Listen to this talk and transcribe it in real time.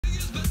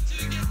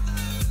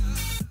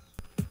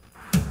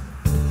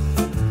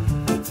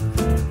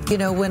You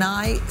know, when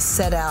I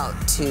set out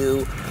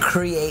to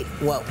create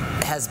what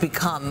has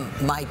become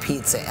my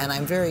pizza, and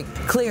I'm very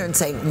clear in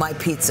saying my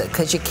pizza,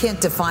 because you can't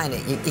define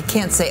it. You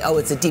can't say, oh,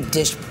 it's a deep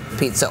dish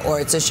pizza,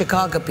 or it's a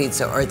Chicago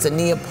pizza, or it's a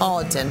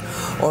Neapolitan,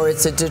 or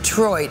it's a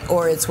Detroit,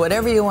 or it's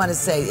whatever you want to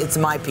say, it's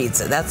my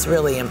pizza. That's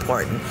really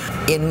important.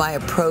 In my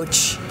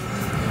approach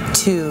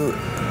to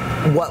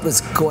what was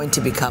going to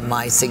become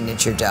my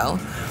signature dough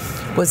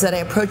was that I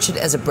approached it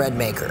as a bread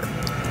maker.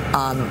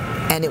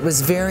 And it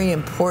was very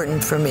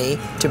important for me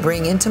to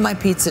bring into my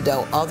pizza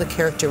dough all the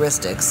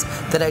characteristics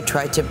that I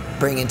tried to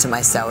bring into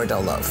my sourdough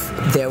loaf.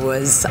 There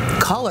was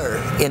color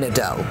in a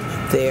dough.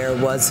 There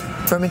was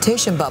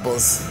fermentation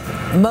bubbles.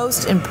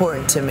 Most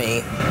important to me,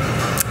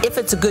 if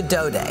it's a good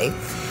dough day,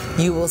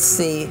 you will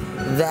see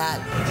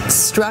that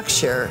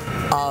structure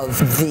of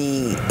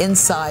the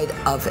inside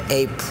of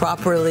a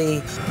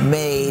properly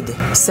made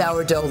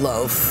sourdough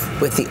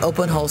loaf with the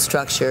open hole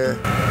structure.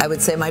 I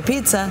would say my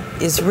pizza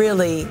is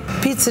really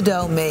pizza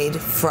dough made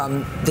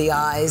from the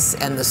eyes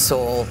and the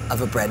soul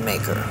of a bread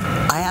maker.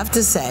 I have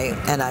to say,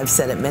 and I've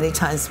said it many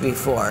times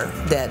before,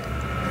 that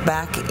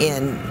back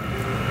in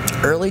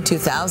early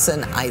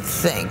 2000, I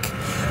think,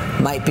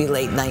 might be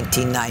late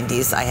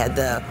 1990s, I had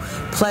the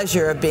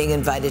pleasure of being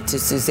invited to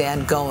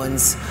Suzanne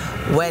Goen's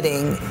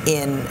wedding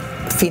in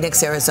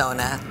Phoenix,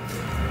 Arizona,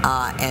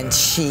 and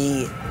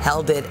she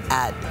held it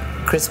at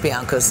Chris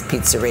Bianco's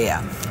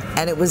Pizzeria.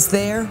 And it was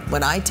there,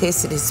 when I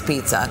tasted his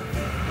pizza,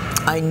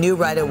 I knew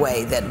right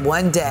away that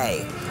one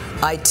day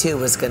I too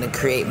was going to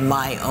create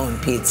my own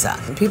pizza.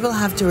 And people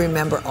have to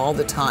remember all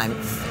the time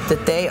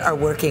that they are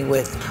working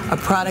with a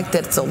product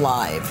that's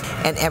alive,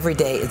 and every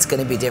day it's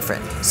going to be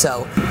different.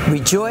 So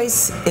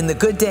rejoice in the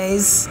good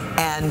days,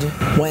 and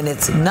when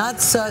it's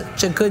not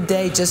such a good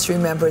day, just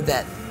remember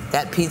that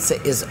that pizza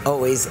is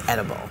always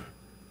edible.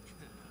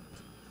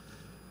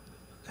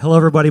 Hello,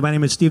 everybody. My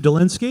name is Steve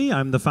Dolinsky.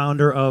 I'm the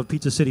founder of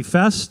Pizza City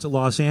Fest,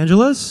 Los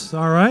Angeles.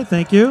 All right,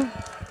 thank you.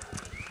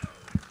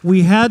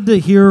 We had to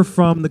hear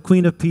from the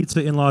Queen of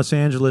Pizza in Los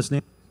Angeles,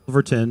 Nancy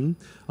Silverton,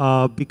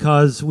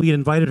 because we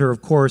invited her,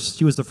 of course.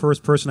 She was the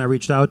first person I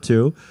reached out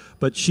to,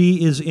 but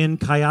she is in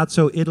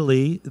Caiazzo,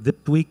 Italy this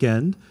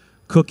weekend,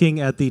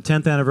 cooking at the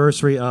 10th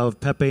anniversary of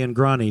Pepe and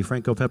Grani,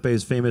 Franco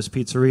Pepe's famous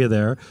pizzeria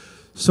there.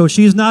 So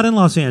she's not in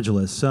Los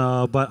Angeles,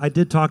 but I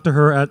did talk to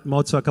her at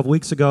Mozza a couple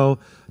weeks ago.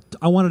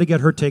 I wanted to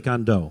get her take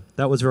on dough.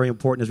 That was very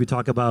important as we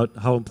talk about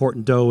how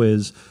important dough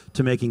is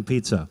to making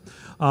pizza.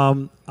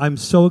 I'm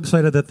so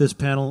excited that this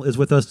panel is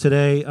with us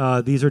today.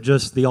 These are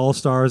just the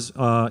all-stars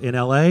in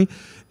L.A.,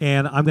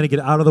 and I'm going to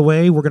get out of the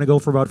way. We're going to go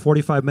for about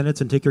 45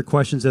 minutes and take your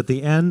questions at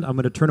the end. I'm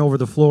going to turn over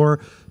the floor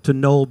to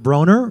Noel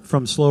Brohner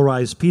from Slow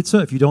Rise Pizza.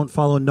 If you don't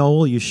follow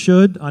Noel, you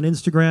should on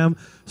Instagram,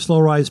 Slow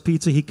Rise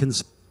Pizza. He can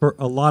for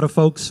a lot of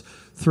folks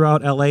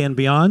throughout L.A. and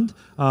beyond.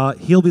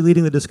 He'll be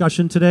leading the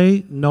discussion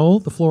today. Noel,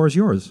 the floor is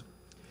yours.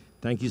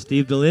 Thank you,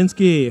 Steve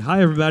Dolinsky.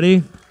 Hi,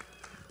 everybody.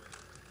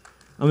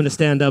 I'm going to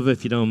stand up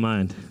if you don't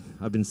mind.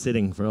 I've been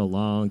sitting for a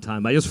long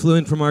time. I just flew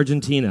in from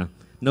Argentina.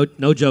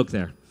 No joke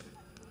there.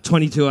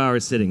 22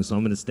 hours sitting, so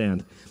I'm going to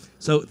stand.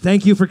 So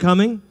thank you for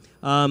coming.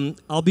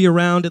 I'll be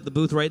around at the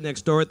booth right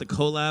next door at the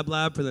Collab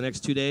Lab for the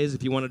next 2 days.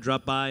 If you want to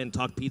drop by and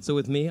talk pizza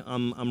with me,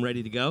 I'm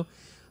ready to go.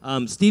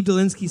 Steve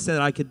Dolinsky said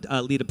I could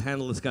lead a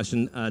panel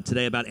discussion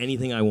today about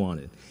anything I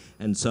wanted.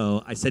 And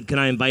so I said, can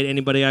I invite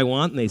anybody I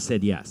want? And they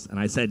said yes. And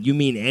I said, you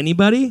mean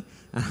anybody?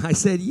 And I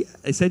said, yeah.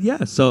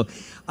 Yes. So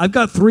I've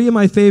got 3 of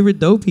my favorite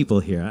dough people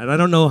here. And I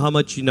don't know how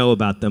much you know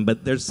about them,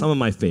 but there's some of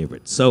my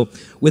favorites. So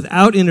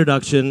without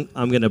introduction,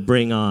 I'm going to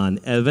bring on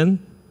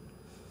Evan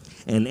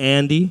and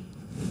Andy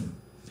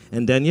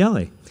and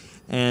Daniele.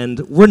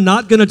 And we're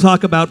not going to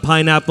talk about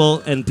pineapple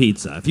and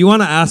pizza. If you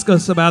want to ask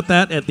us about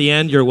that at the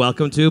end, you're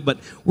welcome to. But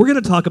we're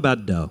going to talk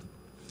about dough.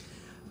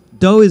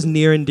 Dough is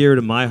near and dear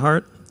to my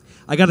heart.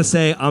 I got to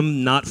say,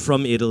 I'm not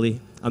from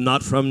Italy. I'm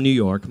not from New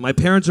York. My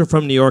parents are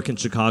from New York and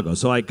Chicago,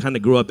 so I kind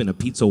of grew up in a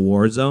pizza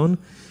war zone.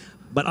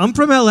 But I'm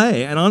from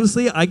L.A., and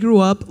honestly, I grew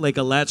up like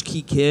a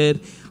latchkey kid.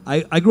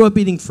 I grew up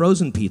eating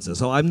frozen pizza,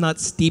 so I'm not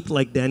steeped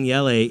like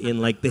Daniele in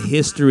like the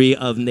history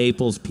of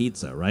Naples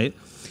pizza, right?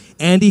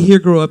 Andy here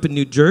grew up in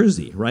New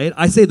Jersey, right?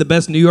 I say the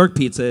best New York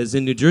pizza is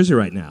in New Jersey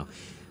right now,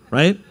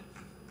 right?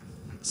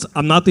 So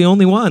I'm not the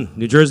only one.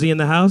 New Jersey in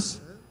the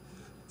house?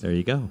 There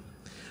you go.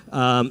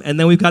 And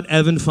then we've got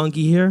Evan Funke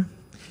here.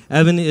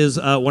 Evan is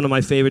one of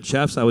my favorite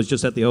chefs. I was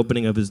just at the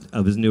opening of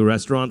his new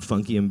restaurant,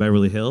 Funke in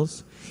Beverly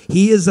Hills.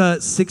 He is a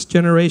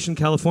 6th-generation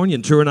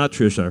Californian. True or not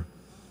true, sir?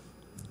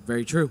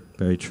 Very true.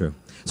 Very true.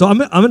 So I'm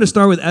going to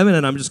start with Evan,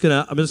 and I'm just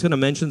gonna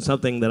mention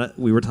something that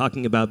we were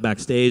talking about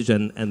backstage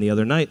and the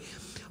other night.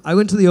 I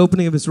went to the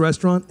opening of his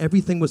restaurant.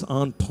 Everything was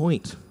on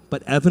point,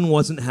 but Evan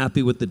wasn't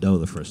happy with the dough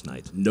the first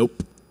night.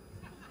 Nope.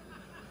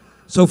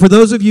 So for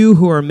those of you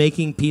who are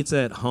making pizza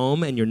at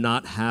home and you're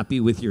not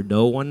happy with your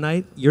dough one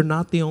night, you're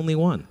not the only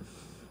one.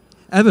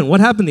 Evan, what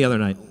happened the other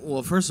night?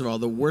 Well, first of all,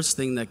 the worst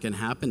thing that can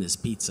happen is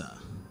pizza.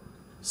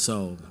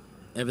 So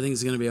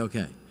everything's going to be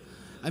okay.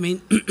 I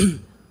mean, you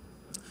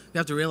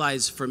have to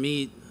realize, for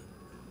me,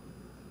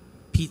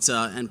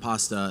 pizza and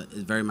pasta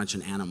is very much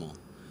an animal.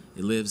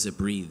 It lives, it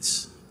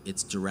breathes.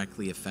 It's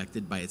directly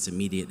affected by its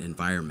immediate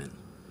environment.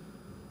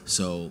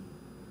 So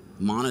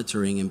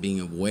monitoring and being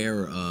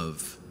aware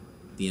of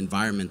the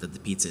environment that the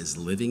pizza is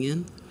living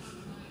in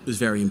is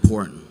very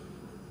important.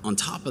 On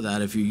top of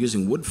that, if you're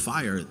using wood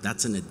fire,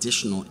 that's an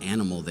additional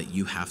animal that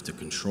you have to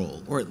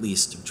control, or at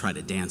least try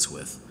to dance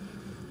with.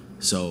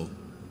 So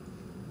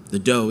the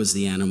dough is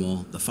the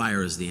animal, the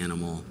fire is the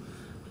animal.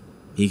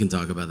 He can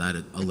talk about that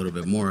a little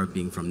bit more,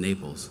 being from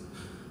Naples.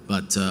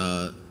 But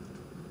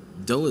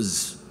dough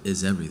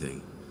is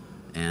everything.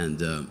 And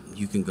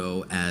you can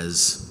go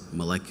as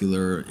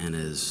molecular and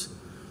as,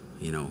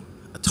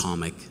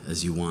 atomic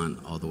as you want,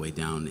 all the way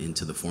down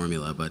into the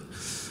formula. But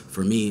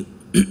for me,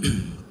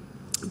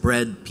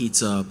 bread,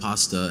 pizza,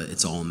 pasta,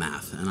 it's all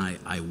math. And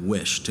I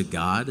wish to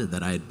God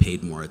that I had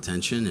paid more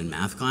attention in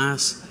math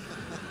class,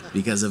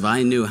 because if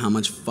I knew how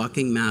much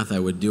fucking math I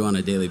would do on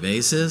a daily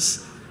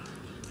basis,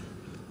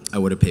 I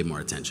would have paid more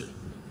attention.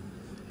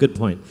 Good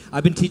point.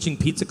 I've been teaching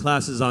pizza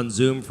classes on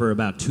Zoom for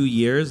about 2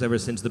 years, ever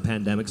since the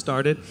pandemic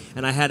started.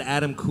 And I had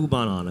Adam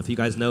Kuban on. If you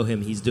guys know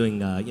him, he's doing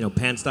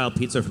pan-style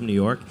pizza from New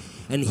York.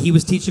 And he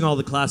was teaching all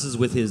the classes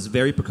with his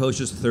very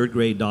precocious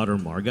third-grade daughter,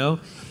 Margot.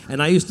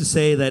 And I used to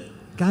say that,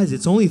 guys,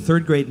 it's only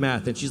third-grade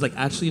math. And she's like,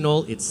 actually,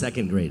 Noel, it's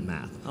second-grade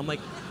math. I'm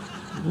like,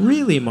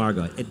 really,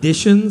 Margot?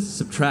 Addition,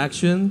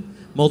 subtraction,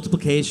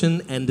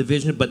 multiplication, and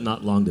division, but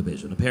not long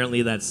division.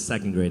 Apparently, that's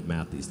second-grade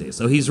math these days.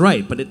 So he's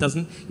right, but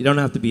you don't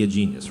have to be a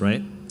genius,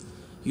 right?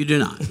 You do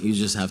not. You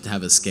just have to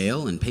have a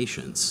scale and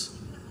patience.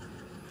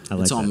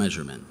 It's all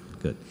measurement.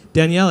 Good.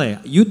 Daniele,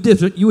 you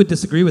would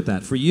disagree with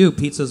that. For you,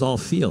 pizza's all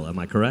feel. Am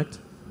I correct?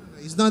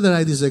 It's not that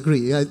I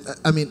disagree.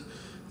 I mean,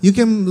 you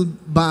can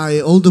buy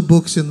all the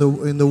books in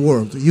the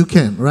world. You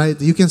can, right?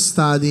 You can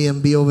study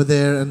and be over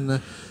there and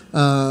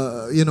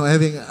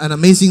having an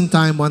amazing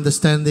time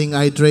understanding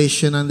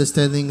hydration,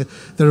 understanding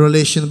the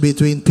relation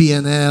between P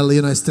and L,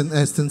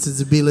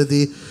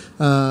 extensibility,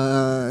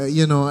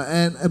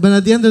 but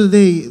at the end of the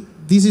day,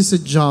 this is a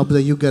job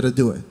that you gotta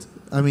do it.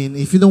 I mean,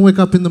 if you don't wake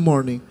up in the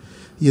morning,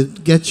 you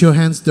get your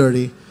hands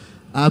dirty.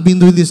 I've been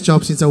doing this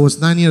job since I was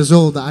 9 years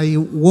old. I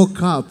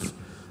woke up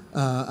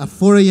at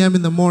 4 a.m.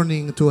 in the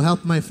morning to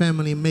help my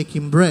family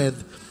making bread.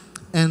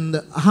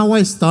 And how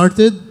I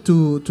started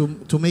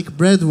to make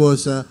bread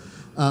was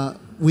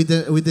with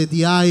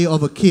the eye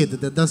of a kid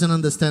that doesn't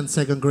understand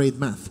second grade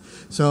math.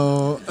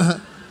 So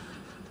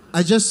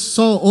I just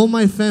saw all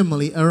my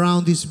family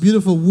around this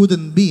beautiful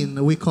wooden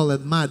bin. We call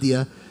it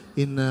madia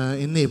in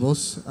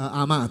Naples,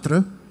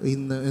 amatre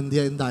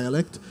in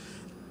dialect.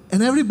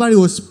 And everybody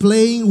was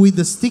playing with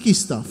the sticky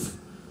stuff.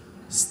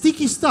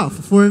 Sticky stuff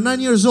for 9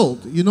 years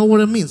old. You know what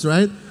it means,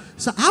 right?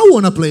 So I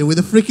want to play with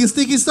the freaking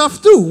sticky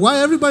stuff too. Why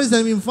everybody's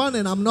having fun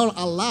and I'm not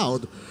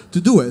allowed to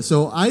do it?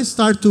 So I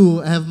start to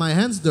have my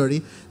hands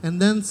dirty, and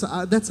then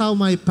that's how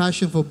my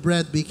passion for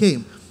bread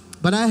became.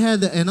 But I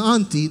had an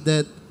auntie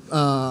that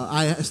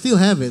I still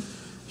have it.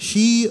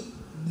 She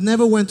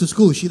never went to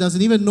school. She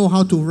doesn't even know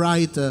how to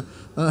write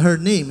her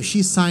name.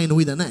 She signed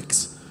with an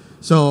X.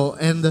 So,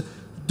 and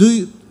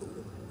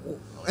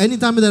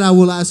anytime that I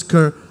will ask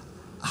her,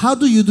 how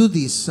do you do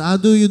this?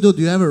 Do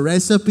you have a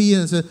recipe?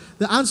 And so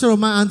the answer of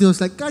my auntie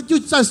was like, God, you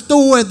just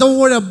do it. Don't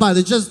worry about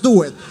it. Just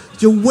do it.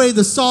 You weigh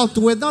the salt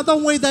to it. No,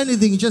 don't weigh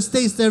anything. Just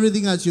taste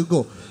everything as you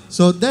go.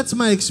 So that's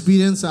my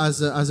experience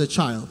as a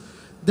child.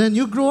 Then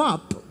you grow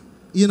up,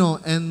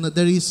 and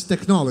there is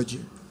technology,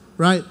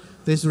 right?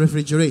 There's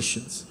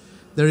refrigerations.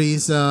 There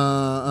is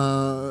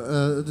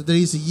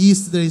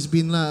yeast that has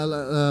been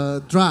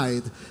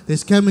dried.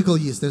 There's chemical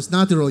yeast. There's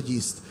natural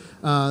yeast.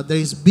 There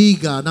is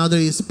biga. Now there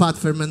is pat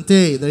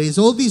fermenté. There is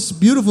all these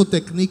beautiful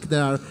techniques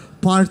that are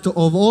part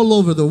of all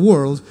over the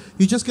world.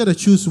 You just got to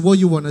choose what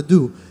you want to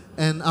do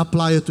and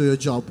apply it to your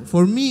job.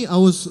 For me, I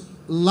was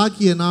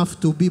lucky enough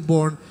to be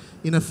born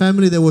in a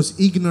family that was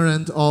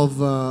ignorant of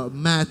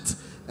math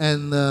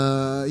and,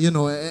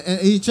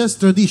 it's just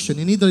tradition.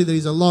 In Italy, there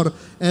is a lot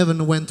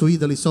Evan went to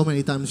Italy so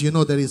many times.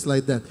 That it's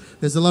like that.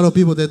 There's a lot of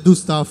people that do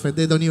stuff and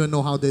they don't even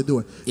know how they do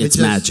it. It's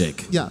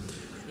magic. Yeah.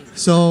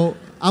 So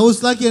I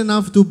was lucky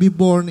enough to be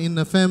born in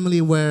a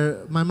family where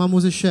my mom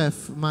was a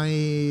chef.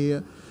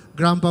 My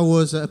grandpa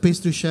was a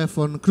pastry chef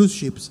on cruise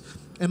ships.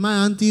 And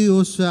my auntie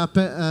was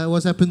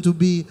happened to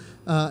be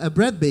a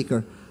bread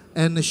baker.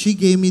 And she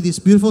gave me this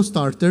beautiful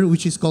starter,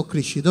 which is called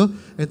crescito.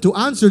 And to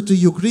answer to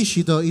you,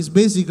 crescito is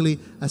basically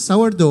a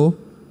sourdough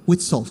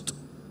with salt.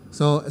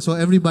 So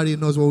everybody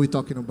knows what we're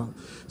talking about.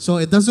 So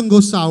it doesn't go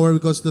sour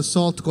because the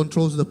salt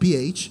controls the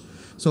pH.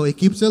 So it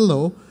keeps it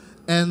low.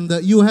 And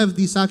you have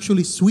this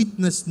actually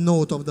sweetness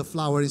note of the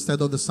flour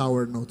instead of the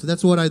sour note.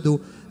 That's what I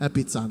do at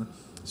Pizzana.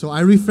 So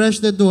I refresh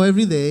the dough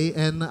every day,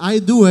 and I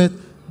do it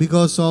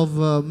because of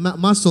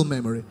muscle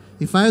memory.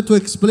 If I had to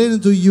explain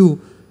it to you,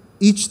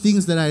 each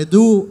things that I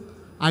do,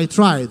 I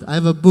tried. I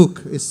have a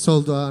book. It's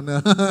sold on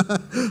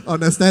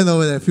on a stand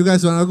over there. If you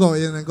guys want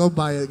to go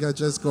buy it,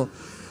 just go.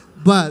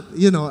 But,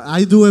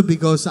 I do it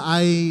because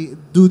I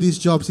do this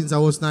job since I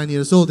was 9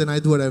 years old, and I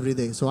do it every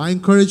day. So I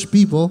encourage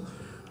people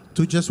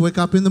to just wake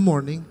up in the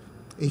morning.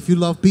 If you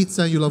love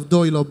pizza, you love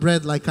dough, you love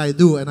bread like I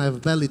do, and I have a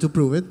belly to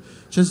prove it,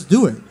 just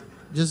do it.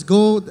 Just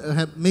go,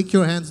 make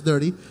your hands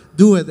dirty,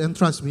 do it, and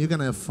trust me, you're going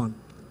to have fun.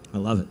 I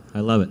love it. I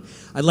love it.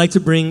 I'd like to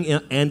bring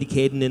Andy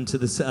Kadin into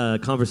this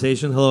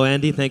conversation. Hello,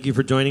 Andy. Thank you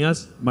for joining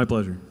us. My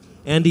pleasure.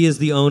 Andy is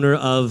the owner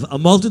of a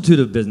multitude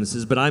of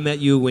businesses, but I met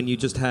you when you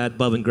just had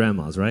Bub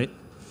Grandma's, right?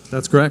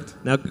 That's correct.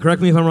 Now,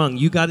 correct me if I'm wrong.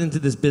 You got into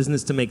this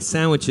business to make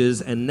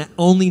sandwiches, and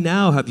only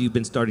now have you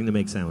been starting to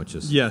make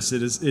sandwiches. Yes,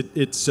 it is.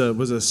 It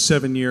was a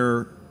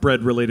 7-year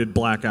bread-related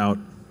blackout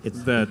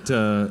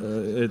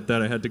that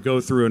I had to go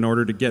through in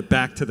order to get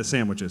back to the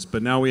sandwiches.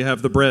 But now we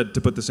have the bread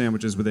to put the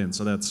sandwiches within,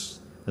 so that's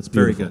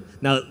very beautiful.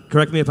 good. Now,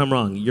 correct me if I'm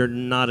wrong. You're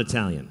not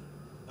Italian.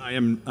 I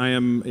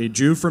am a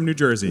Jew from New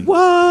Jersey.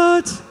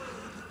 What?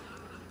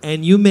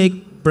 And you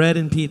make bread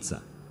and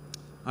pizza.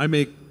 I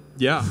make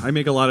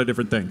a lot of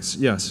different things.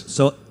 Yes.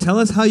 So tell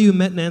us how you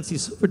met Nancy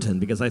Silverton,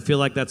 because I feel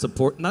like that's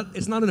important.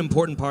 It's not an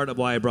important part of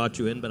why I brought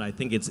you in, but I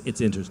think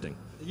it's interesting.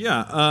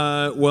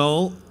 Yeah.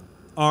 Well,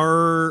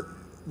 I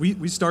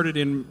started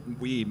in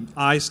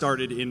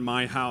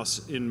my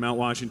house in Mount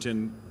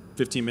Washington,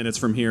 15 minutes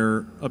from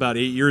here, about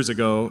 8 years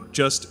ago,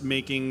 just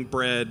making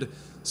bread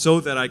so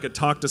that I could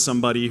talk to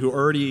somebody who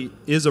already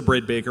is a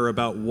bread baker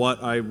about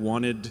what I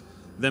wanted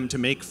them to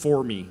make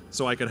for me,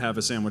 so I could have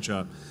a sandwich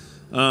shop.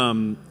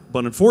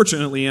 But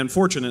unfortunately,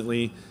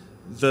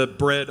 the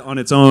bread on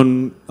its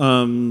own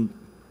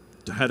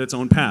had its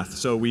own path.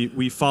 So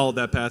we followed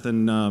that path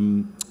and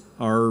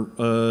are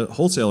a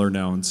wholesaler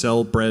now and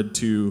sell bread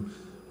to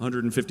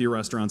 150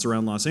 restaurants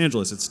around Los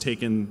Angeles. It's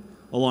taken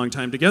a long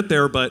time to get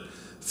there, but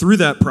through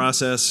that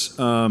process,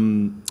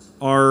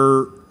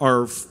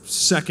 our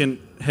second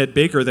head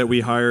baker that we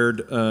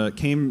hired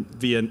came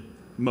via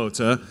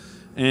Mozza.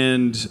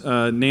 And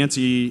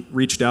Nancy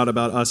reached out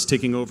about us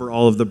taking over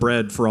all of the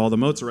bread for all the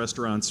Mozza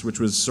restaurants, which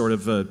was sort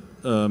of a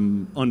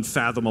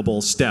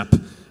unfathomable step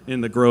in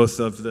the growth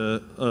of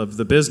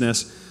the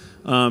business.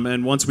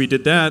 And once we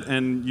did that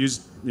and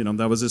used,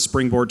 that was a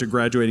springboard to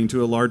graduating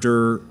to a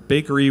larger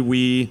bakery,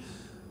 we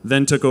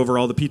then took over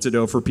all the pizza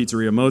dough for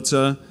Pizzeria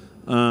Mozza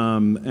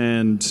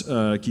and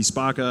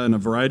Kispaka and a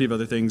variety of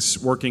other things,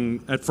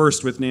 working at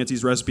first with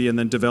Nancy's recipe and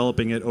then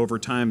developing it over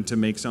time to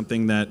make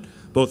something that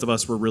both of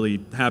us were really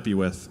happy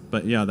with.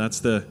 But yeah, that's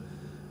the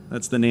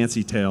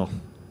Nancy tale.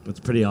 It's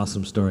a pretty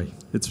awesome story.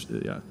 It's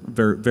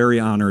very, very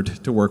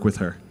honored to work with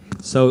her.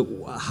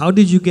 So how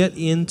did you get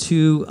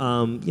into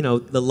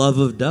the love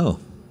of dough?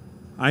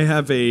 I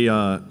have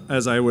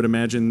as I would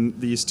imagine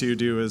these two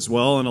do as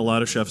well, and a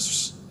lot of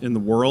chefs in the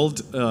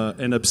world,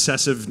 an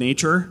obsessive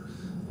nature.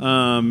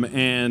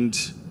 And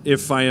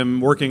if I am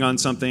working on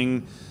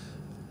something,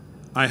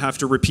 I have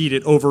to repeat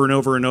it over and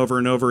over and over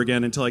and over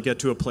again until I get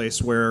to a place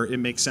where it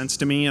makes sense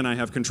to me and I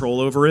have control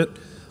over it.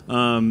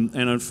 And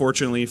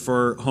unfortunately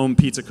for home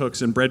pizza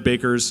cooks and bread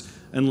bakers,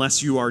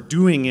 unless you are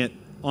doing it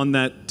on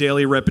that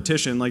daily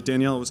repetition like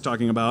Danielle was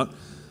talking about,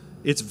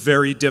 it's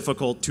very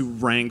difficult to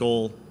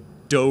wrangle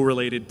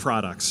dough-related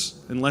products.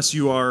 Unless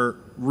you are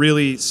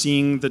really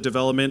seeing the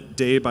development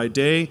day by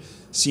day,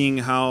 seeing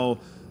how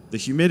the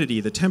humidity,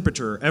 the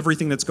temperature,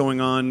 everything that's going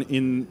on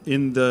in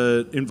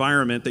the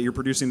environment that you're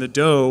producing the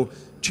dough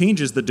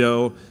changes the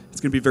dough,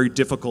 it's going to be very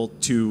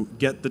difficult to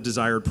get the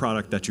desired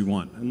product that you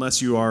want, unless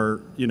you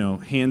are,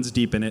 hands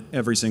deep in it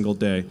every single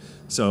day.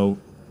 So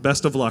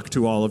best of luck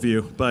to all of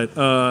you. But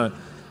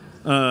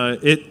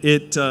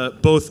it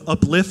both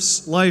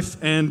uplifts life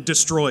and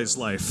destroys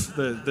life,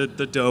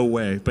 the dough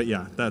way. But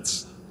yeah,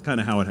 that's kind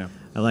of how it happened.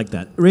 I like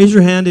that. Raise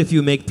your hand if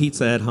you make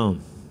pizza at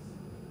home.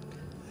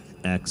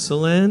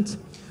 Excellent.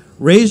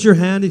 Raise your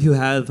hand if you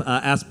have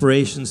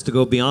aspirations to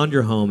go beyond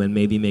your home and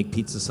maybe make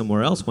pizza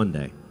somewhere else one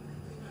day.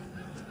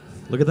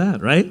 Look at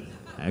that, right?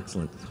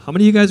 Excellent. How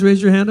many of you guys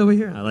raised your hand over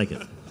here? I like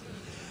it.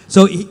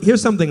 So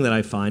here's something that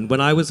I find. When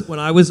I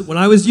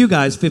was you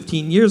guys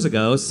 15 years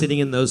ago, sitting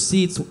in those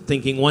seats,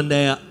 thinking one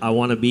day I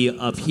want to be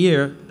up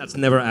here. That's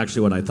never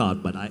actually what I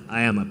thought, but I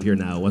am up here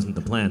now. It wasn't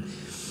the plan.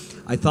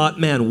 I thought,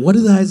 man, what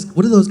do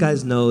those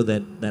guys know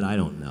that I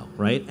don't know,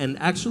 right? And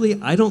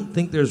actually, I don't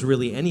think there's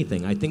really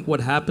anything. I think what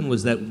happened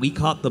was that we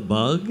caught the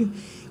bug.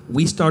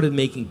 We started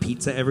making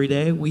pizza every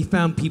day. We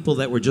found people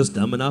that were just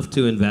dumb enough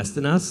to invest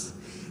in us.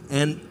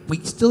 And we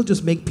still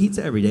just make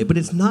pizza every day, but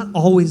it's not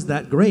always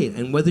that great.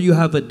 And whether you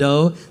have a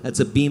dough that's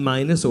a B-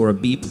 or a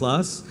B+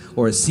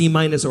 or a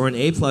C- or an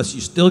A+,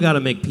 you still got to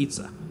make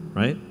pizza,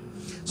 right?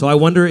 So I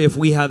wonder if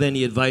we have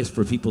any advice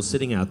for people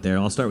sitting out there.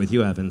 I'll start with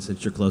you, Evan,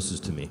 since you're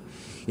closest to me.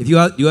 Do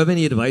you have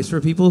any advice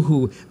for people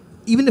who,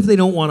 even if they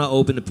don't want to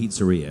open a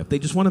pizzeria, if they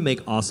just want to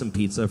make awesome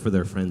pizza for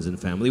their friends and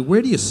family,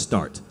 where do you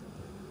start?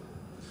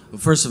 Well,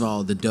 first of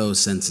all, the dough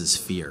senses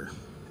fear.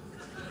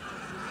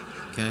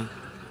 Okay?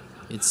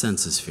 It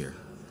senses fear.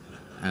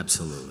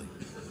 Absolutely.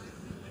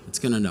 It's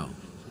going to know.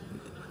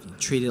 You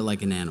treat it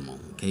like an animal.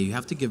 Okay? You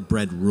have to give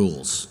bread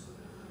rules.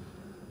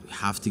 You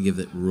have to give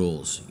it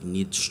rules. You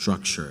need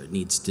structure. It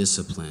needs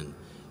discipline.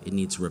 It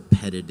needs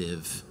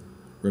repetitive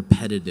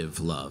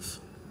love.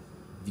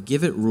 If you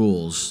give it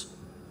rules,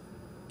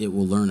 it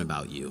will learn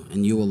about you,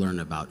 and you will learn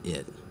about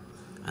it.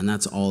 And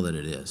that's all that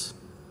it is.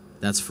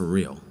 That's for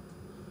real.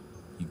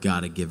 You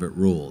gotta give it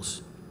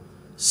rules.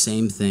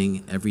 Same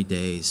thing every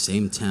day,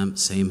 same temp,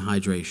 same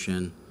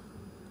hydration,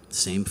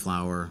 same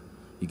flour.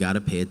 You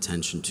gotta pay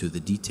attention to the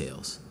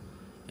details.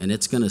 And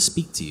it's gonna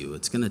speak to you.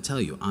 It's gonna tell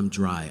you, I'm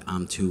dry,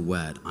 I'm too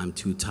wet, I'm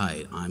too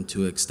tight, I'm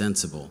too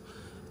extensible.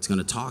 It's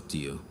gonna talk to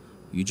you.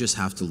 You just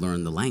have to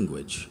learn the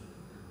language.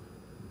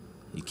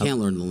 You can't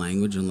learn the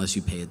language unless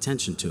you pay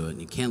attention to it.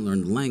 And you can't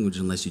learn the language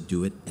unless you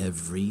do it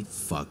every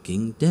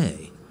fucking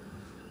day.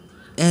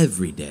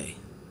 Every day.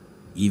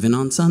 Even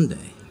on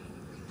Sunday.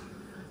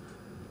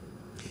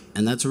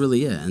 And that's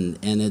really it.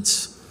 And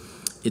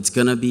it's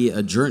gonna be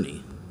a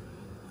journey.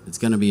 It's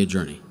gonna be a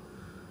journey.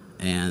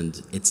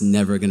 And it's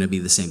never gonna be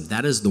the same.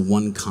 That is the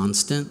one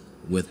constant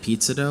with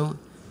pizza dough.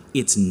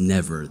 It's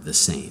never the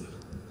same.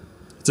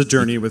 It's a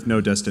journey with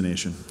no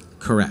destination.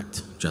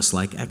 Correct. Just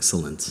like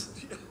excellence.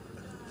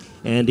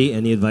 Andy,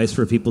 any advice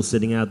for people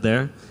sitting out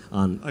there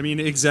on? I mean,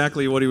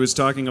 exactly what he was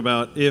talking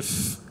about.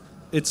 If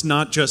it's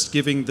not just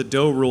giving the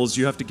dough rules,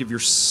 you have to give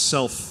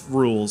yourself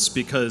rules,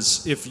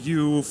 because if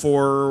you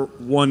for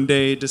one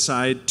day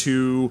decide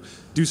to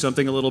do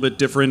something a little bit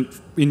different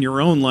in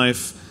your own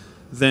life,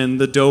 then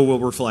the dough will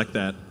reflect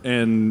that,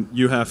 and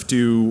you have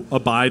to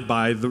abide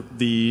by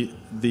the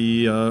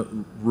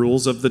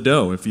rules of the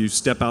dough. If you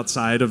step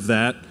outside of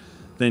that,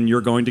 then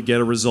you're going to get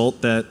a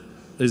result that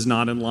is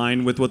not in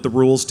line with what the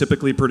rules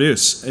typically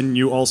produce. And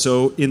you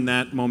also, in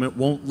that moment,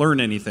 won't learn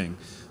anything.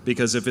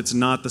 Because if it's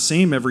not the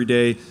same every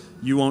day,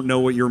 you won't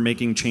know what you're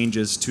making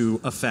changes to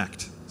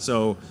affect.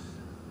 So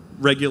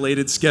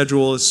regulated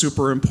schedule is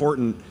super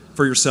important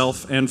for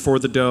yourself and for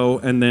the dough,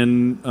 and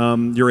then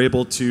you're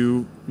able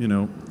to,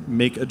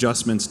 make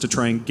adjustments to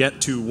try and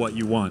get to what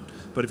you want.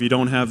 But if you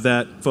don't have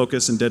that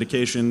focus and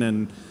dedication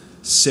and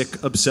sick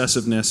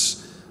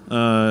obsessiveness,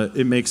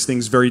 it makes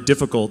things very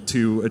difficult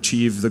to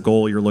achieve the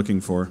goal you're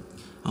looking for.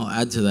 I'll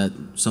add to that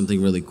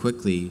something really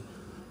quickly.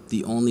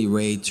 The only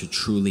way to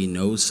truly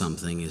know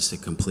something is to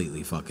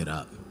completely fuck it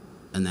up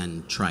and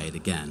then try it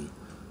again.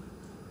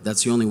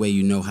 That's the only way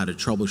you know how to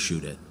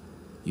troubleshoot it.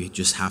 You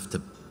just have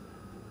to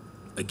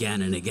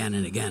again and again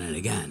and again and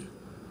again.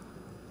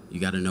 You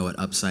got to know it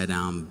upside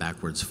down,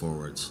 backwards,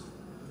 forwards.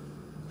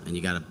 And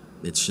you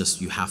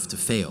have to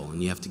fail,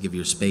 and you have to give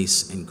your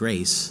space and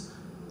grace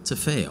to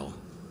fail.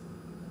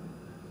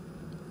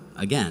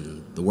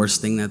 Again, the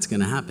worst thing that's going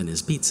to happen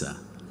is pizza.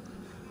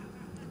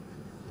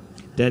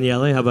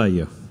 Daniele, how about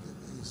you?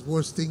 The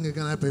worst thing that's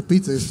going to happen is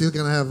pizza. You're still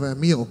going to have a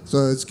meal,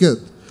 so it's good.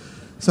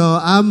 So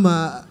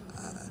I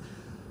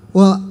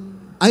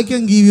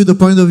can give you the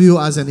point of view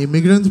as an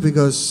immigrant,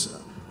 because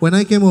when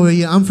I came over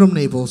here, I'm from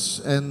Naples,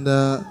 and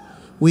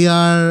we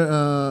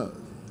are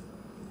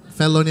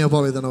fellow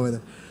Neapolitan over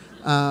there.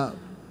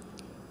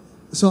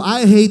 So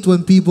I hate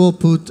when people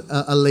put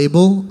a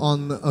label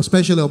on,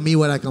 especially on me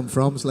where I come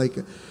from. It's like,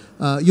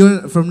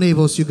 you're from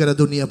Naples, you gotta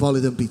do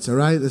Neapolitan pizza,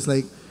 right? It's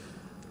like,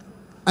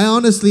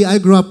 I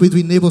grew up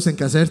between Naples and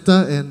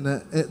Caserta, and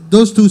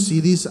those two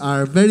cities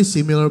are very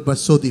similar but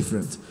so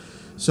different.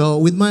 So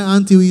with my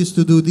auntie, we used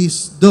to do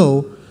this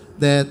dough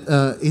that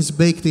is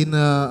baked in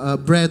a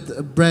bread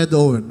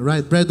oven,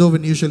 right? Bread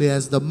oven usually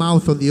has the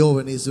mouth of the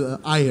oven is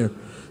higher,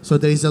 so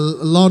there is a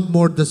lot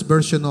more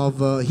dispersion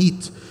of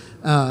heat.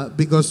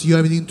 Because you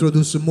have to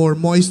introduce more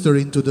moisture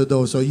into the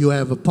dough. So you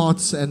have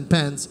pots and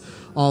pans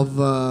of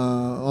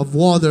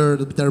water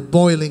that are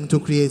boiling to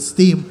create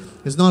steam.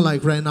 It's not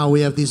like right now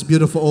we have this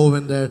beautiful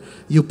oven there.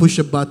 You push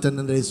a button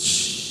and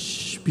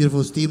there's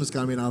beautiful steams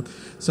coming out.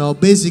 So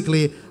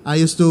basically, I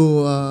used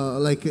to,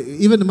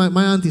 even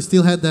my auntie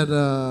still had that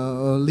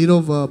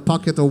little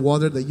pocket of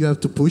water that you have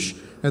to push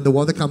and the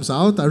water comes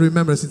out. I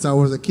remember since I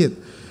was a kid.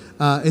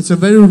 It's a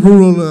very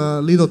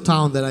rural little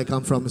town that I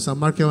come from, San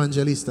Marco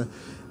Evangelista.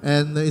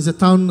 And it's a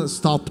town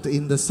stopped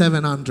in the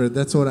 700.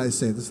 That's what I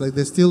said. It's like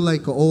there's still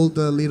like old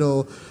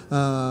little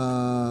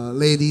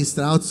ladies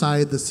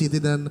outside the city,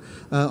 then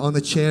on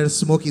a chair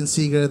smoking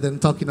cigarette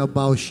and talking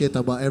about shit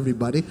about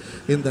everybody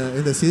in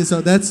the city. So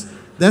that's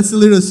the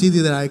little city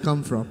that I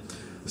come from.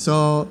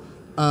 So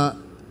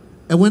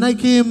and when I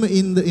came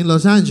in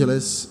Los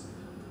Angeles,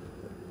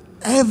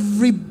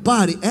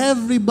 everybody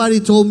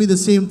told me the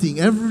same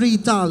thing. Every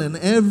Italian,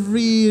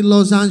 every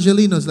Los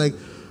Angelino is like,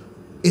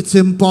 it's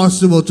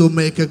impossible to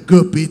make a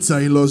good pizza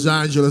in Los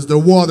Angeles. The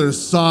water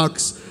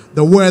sucks.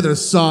 The weather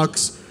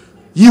sucks.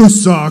 You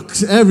suck.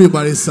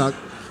 Everybody sucks.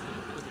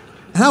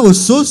 And I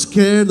was so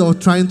scared of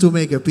trying to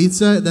make a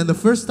pizza. Then the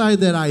first time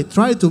that I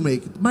tried to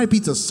make, my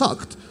pizza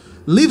sucked.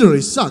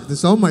 Literally sucked.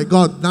 It's, oh my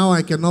God, now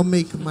I cannot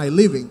make my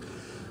living.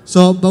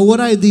 So, but what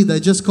I did, I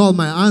just called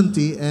my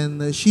auntie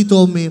and she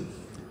told me,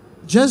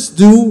 just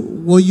do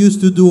what you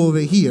used to do over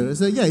here. I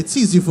said, yeah, it's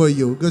easy for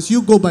you because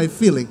you go by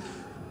feeling.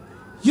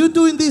 You're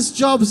doing this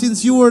job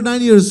since you were 9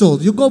 years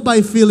old. You go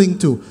by feeling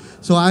too.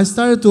 So I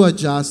started to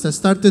adjust. I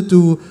started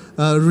to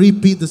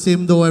repeat the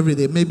same dough every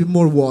day. Maybe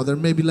more water,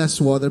 maybe less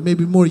water,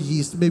 maybe more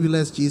yeast, maybe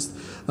less yeast,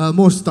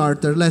 more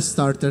starter, less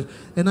starter.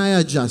 And I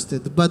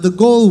adjusted. But the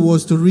goal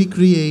was to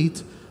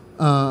recreate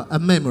a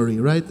memory,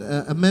 right?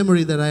 A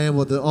memory that I have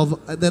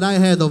that I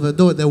had of a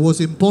dough that was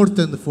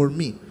important for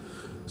me.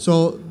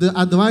 So the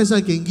advice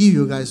I can give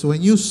you guys,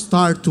 when you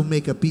start to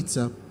make a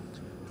pizza,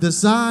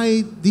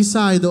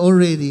 decide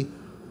already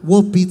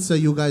what pizza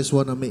you guys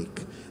want to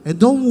make. And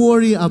don't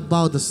worry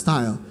about the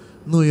style.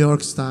 New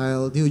York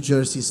style, New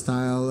Jersey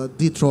style,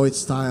 Detroit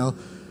style.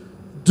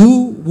 Do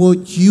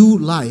what you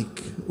like,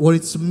 what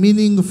it's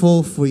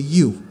meaningful for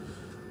you.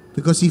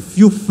 Because if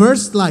you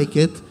first like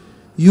it,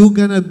 you're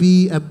going to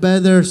be a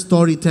better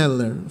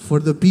storyteller for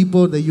the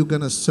people that you're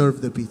going to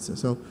serve the pizza.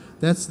 So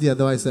that's the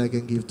advice I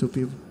can give to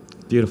people.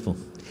 Beautiful.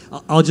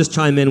 I'll just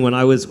chime in. When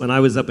I was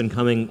up and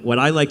coming, what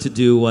I like to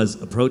do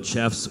was approach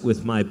chefs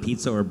with my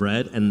pizza or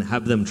bread and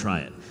have them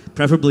try it,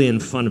 preferably in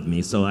front of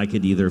me, so I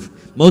could either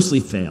mostly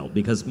fail,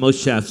 because most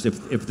chefs,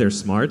 if they're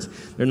smart,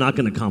 they're not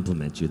going to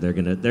compliment you. They're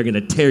gonna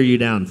tear you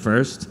down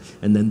first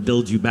and then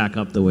build you back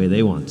up the way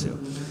they want to.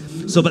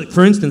 So, but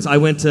for instance, I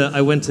went to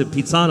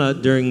Pizzana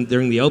during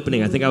the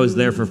opening. I think I was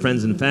there for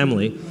friends and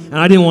family, and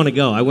I didn't want to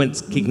go. I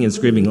went kicking and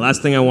screaming. The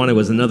last thing I wanted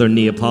was another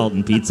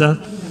Neapolitan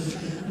pizza.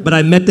 But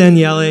I met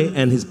Daniele,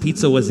 and his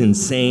pizza was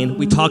insane.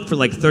 We talked for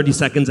like 30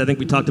 seconds. I think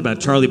we talked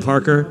about Charlie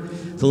Parker,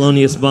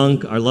 Thelonious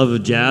Monk, our love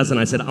of jazz, and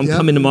I said, I'm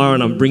coming tomorrow,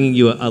 and I'm bringing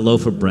you a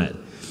loaf of bread.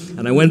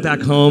 And I went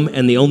back home,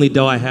 and the only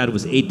dough I had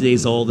was 8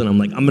 days old, and I'm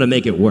like, I'm going to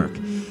make it work.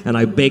 And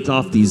I baked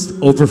off these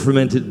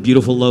over-fermented,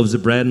 beautiful loaves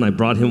of bread, and I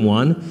brought him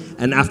one.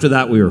 And after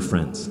that, we were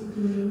friends,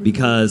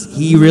 because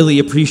he really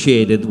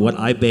appreciated what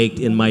I baked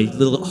in my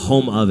little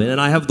home oven. And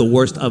I have the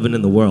worst oven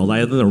in the world. I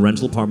live in a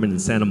rental apartment in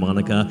Santa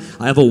Monica.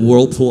 I have a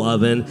Whirlpool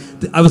oven.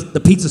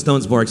 The pizza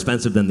stone's more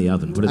expensive than the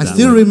oven, put it that way. I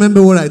still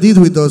remember what I did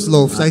with those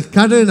loaves. I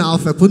cut it in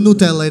half, I put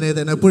Nutella in it,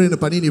 and I put it in a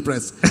panini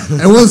press.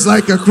 It was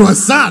like a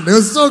croissant. It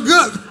was so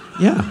good.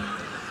 Yeah.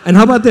 And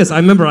how about this? I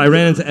remember I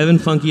ran into Evan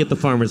Funke at the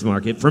farmer's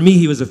market. For me,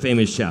 he was a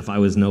famous chef. I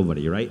was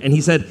nobody, right? And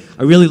he said,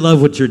 I really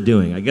love what you're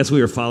doing. I guess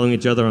we were following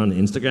each other on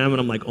Instagram,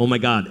 and I'm like, oh my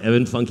God,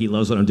 Evan Funke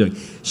loves what I'm doing.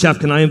 Chef,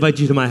 can I invite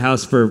you to my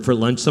house for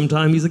lunch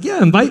sometime? He's like,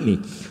 yeah, invite me.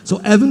 So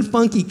Evan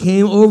Funke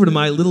came over to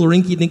my little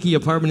rinky-dinky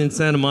apartment in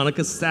Santa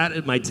Monica, sat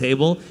at my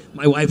table.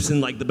 My wife's in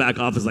like the back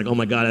office like, oh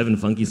my God, Evan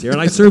Funke's here. And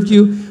I served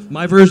you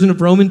my version of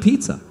Roman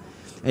pizza.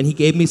 And he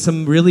gave me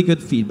some really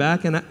good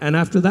feedback, and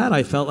after that,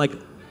 I felt like,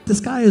 this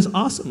guy is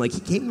awesome. Like, he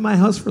came to my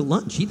house for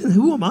lunch.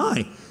 Who am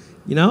I?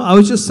 You know, I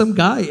was just some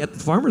guy at the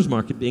farmer's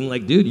market being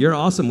like, dude, you're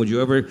awesome. Would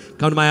you ever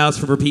come to my house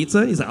for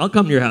pizza? He's like, I'll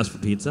come to your house for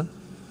pizza.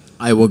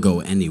 I will go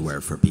anywhere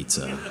for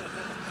pizza,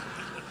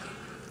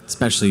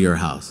 especially your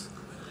house.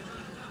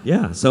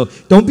 Yeah, so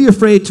don't be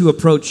afraid to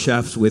approach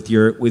chefs with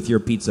your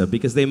pizza,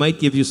 because they might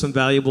give you some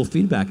valuable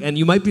feedback, and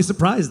you might be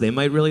surprised. They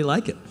might really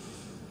like it,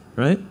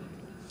 right?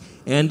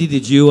 Andy,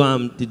 did you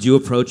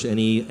approach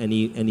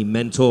any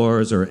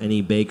mentors or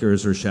any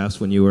bakers or chefs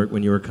when you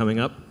were coming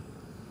up?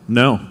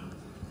 No.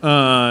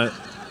 I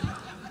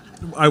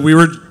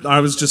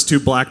was just too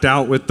blacked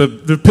out with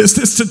the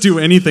business to do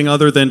anything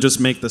other than just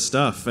make the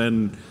stuff.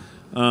 And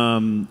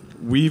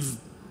we've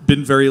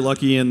been very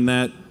lucky in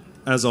that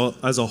as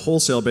a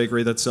wholesale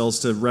bakery that sells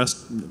to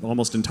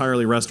almost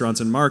entirely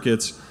restaurants and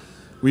markets,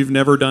 we've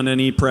never done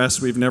any press,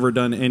 we've never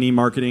done any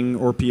marketing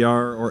or PR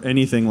or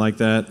anything like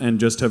that, and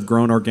just have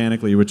grown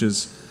organically, which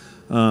is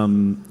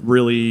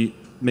really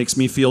makes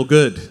me feel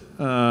good.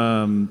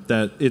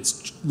 That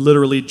it's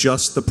literally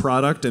just the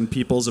product and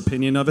people's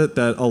opinion of it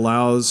that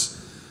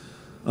allows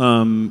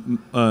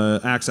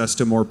access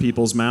to more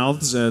people's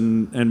mouths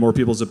and more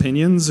people's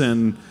opinions,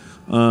 and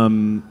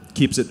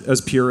keeps it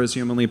as pure as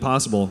humanly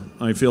possible.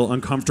 I feel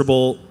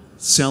uncomfortable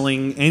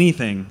selling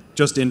anything,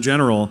 just in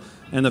general.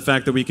 And the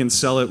fact that we can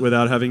sell it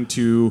without having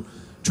to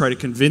try to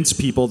convince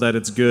people that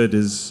it's good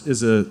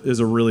is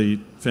a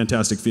really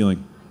fantastic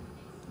feeling.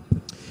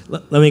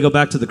 Let me go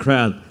back to the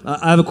crowd.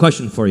 I have a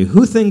question for you.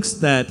 Who thinks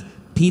that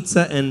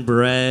pizza and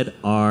bread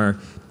are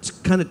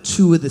kind of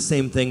two of the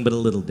same thing but a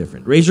little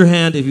different? Raise your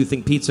hand if you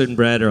think pizza and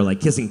bread are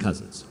like kissing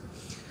cousins.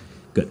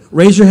 Good.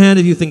 Raise your hand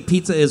if you think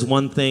pizza is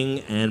one thing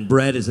and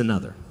bread is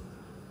another.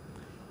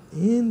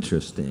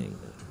 Interesting.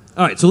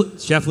 All right, so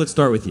Chef, let's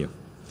start with you.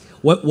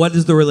 What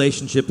is the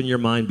relationship in your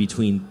mind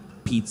between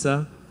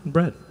pizza and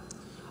bread?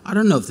 I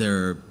don't know if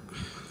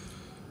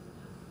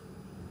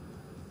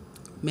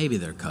maybe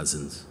they're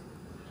cousins.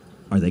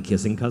 Are they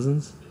kissing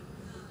cousins?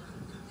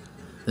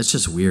 That's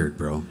just weird,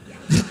 bro.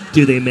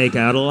 Do they make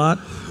out a lot?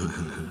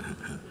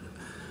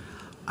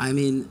 I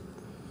mean,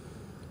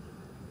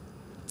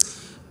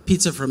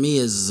 pizza for me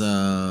is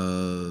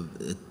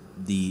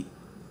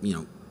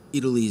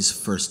Italy's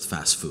first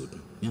fast food.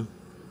 Yeah,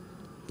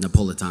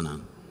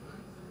 Napolitana.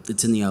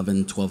 It's in the oven,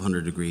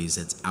 1200 degrees.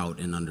 It's out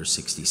in under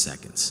 60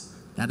 seconds.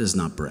 That is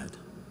not bread.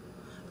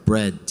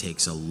 Bread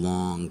takes a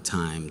long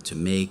time to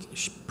make,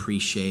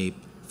 pre-shape,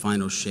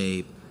 final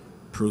shape,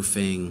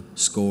 proofing,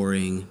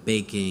 scoring,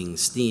 baking,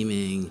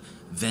 steaming,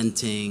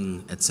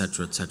 venting,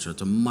 etc., etc.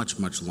 It's a much,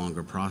 much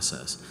longer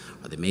process.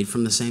 Are they made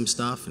from the same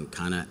stuff and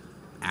kind of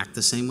act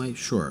the same way?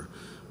 Sure,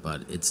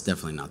 but it's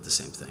definitely not the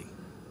same thing.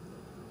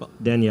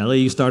 Daniele,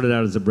 you started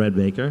out as a bread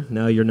baker.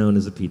 Now you're known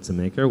as a pizza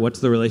maker. What's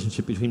the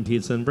relationship between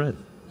pizza and bread?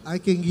 I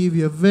can give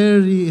you a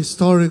very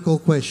historical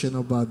question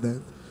about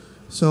that.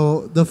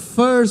 So the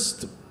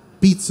first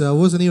pizza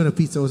wasn't even a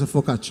pizza, it was a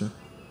focaccia.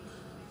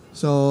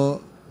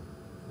 So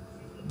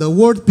the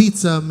word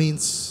pizza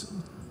means,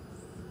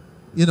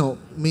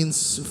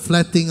 means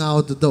flattening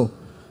out the dough.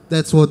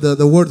 That's what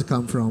the word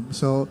come from.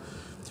 So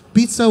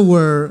pizza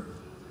were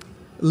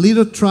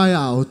little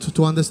tryout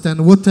to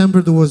understand what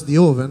temperature was the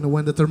oven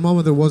when the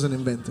thermometer wasn't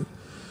invented.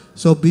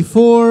 So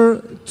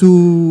before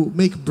to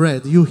make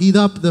bread, you heat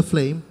up the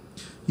flame,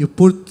 you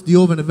put the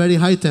oven at a very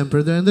high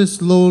temperature, and then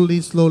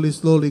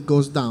slowly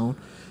goes down.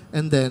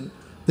 And then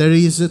there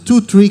is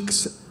two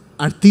tricks,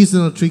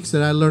 artisanal tricks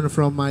that I learned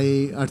from my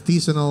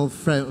artisanal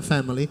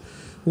family.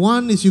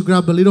 One is you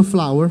grab a little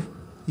flour,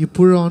 you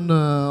put it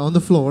on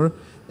the floor,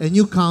 and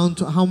you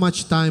count how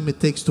much time it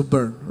takes to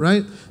burn,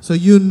 right? So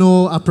you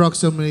know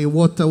approximately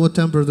what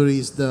temperature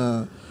is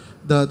the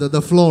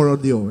floor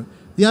of the oven.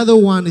 The other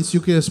one is you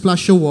can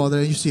splash of water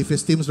and you see if it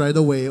steams right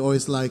away or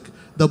it's like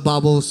the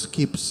bubbles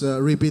keeps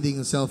repeating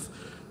itself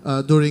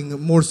during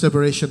more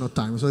separation of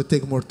time, so it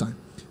takes more time.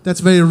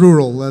 That's very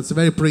rural, that's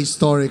very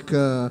prehistoric.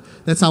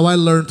 That's how I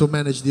learned to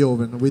manage the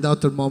oven,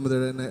 without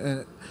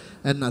thermometer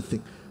and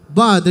nothing.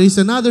 But there is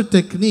another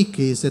technique,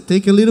 is that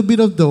take a little bit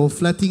of dough,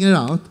 flatten it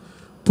out,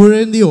 put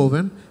it in the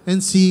oven,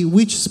 and see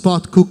which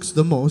spot cooks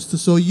the most,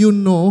 so you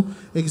know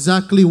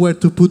exactly where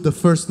to put the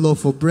first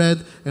loaf of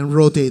bread and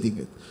rotating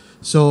it.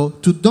 So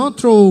to don't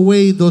throw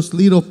away those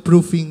little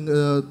proofing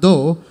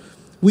dough,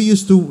 we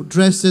used to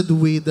dress it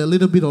with a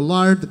little bit of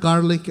lard,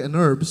 garlic, and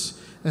herbs,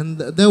 and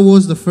that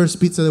was the first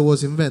pizza that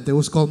was invented. It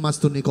was called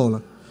Mastro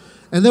Nicola.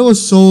 And that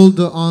was sold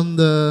on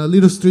the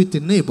little street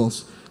in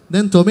Naples.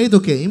 Then tomato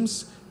came,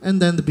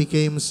 and then it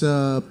became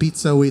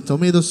pizza with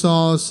tomato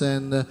sauce,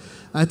 and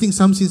I think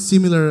something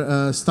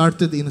similar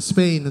started in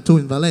Spain too,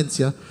 in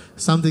Valencia,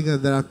 something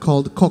that are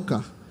called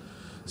coca.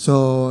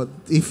 So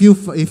if you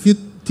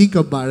think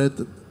about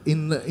it,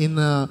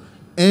 in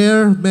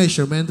air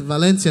measurement,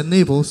 Valencia and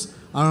Naples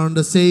are on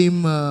the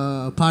same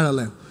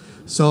parallel.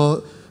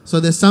 So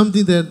there's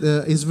something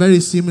that is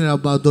very similar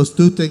about those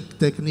two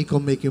techniques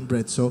of making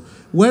bread. So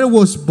where it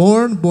was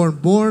born,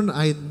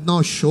 I'm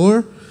not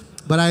sure,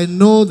 but I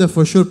know that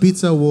for sure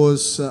pizza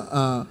was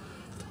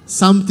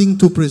something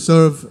to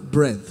preserve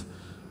bread.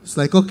 It's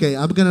like, okay,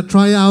 I'm going to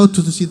try out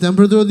to see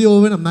temperature of the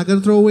oven, I'm not going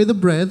to throw away the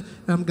bread,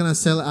 and I'm going to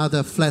sell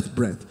other flat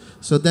bread.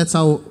 So that's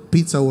how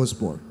pizza was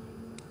born.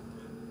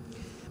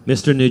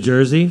 Mr. New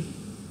Jersey?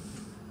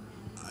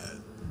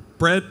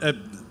 Bread,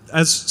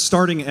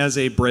 starting as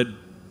a bread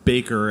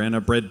baker and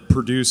a bread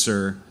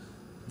producer,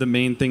 the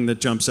main thing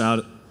that jumps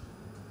out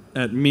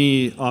at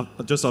me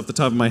just off the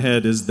top of my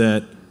head is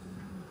that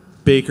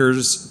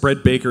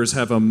bread bakers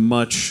have a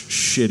much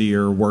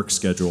shittier work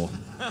schedule.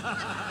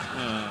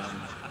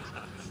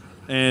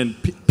 And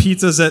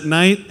pizza's at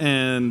night,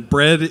 and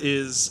bread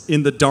is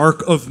in the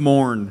dark of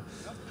morn.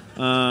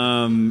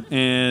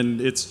 And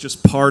it's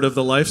just part of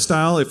the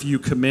lifestyle. If you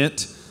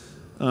commit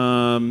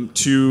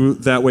to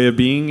that way of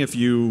being, if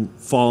you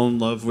fall in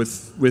love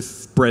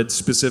with bread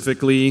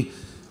specifically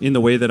in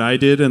the way that I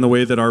did and the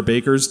way that our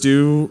bakers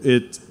do,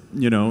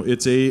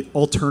 it's a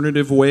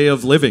alternative way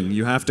of living.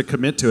 You have to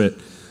commit to it.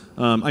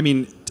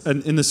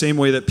 In the same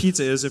way that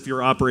pizza is, if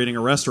you're operating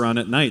a restaurant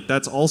at night,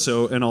 that's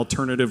also an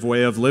alternative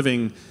way of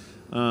living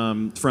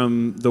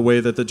from the way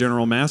that the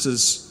general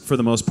masses, for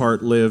the most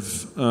part,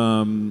 live.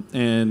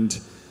 And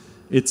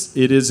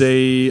it is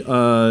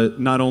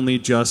not only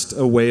just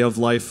a way of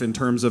life in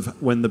terms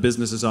of when the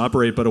businesses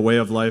operate, but a way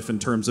of life in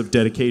terms of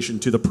dedication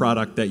to the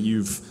product that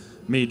you've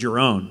made your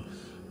own.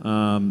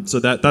 So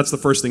that's the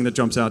first thing that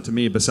jumps out to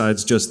me,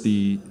 besides just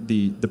the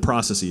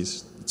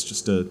processes. It's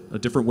just a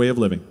different way of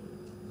living.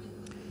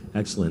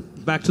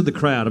 Excellent. Back to the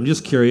crowd. I'm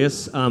just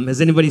curious.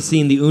 Has anybody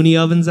seen the uni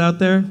ovens out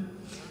there?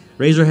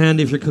 Raise your hand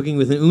if you're cooking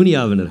with an uni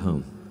oven at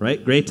home,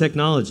 right? Great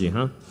technology,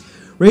 huh?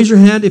 Raise your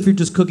hand if you're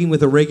just cooking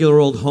with a regular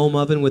old home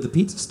oven with a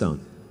pizza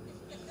stone.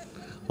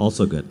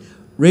 Also good.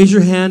 Raise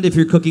your hand if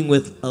you're cooking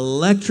with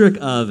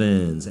electric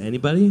ovens.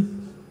 Anybody?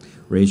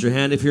 Raise your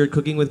hand if you're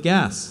cooking with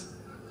gas.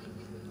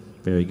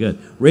 Very good.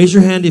 Raise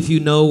your hand if you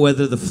know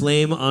whether the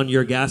flame on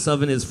your gas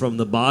oven is from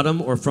the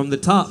bottom or from the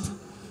top.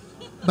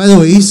 By the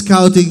way, he's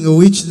scouting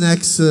which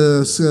next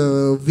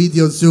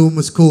video Zoom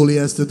school he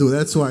has to do.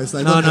 That's why it's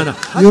like, No.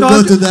 You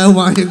go to that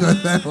one, you go to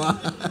that one.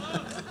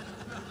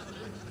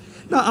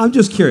 No, I'm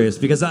just curious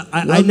because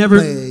I never...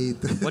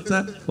 Played. What's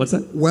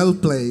that? Well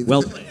played.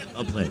 Well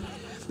played.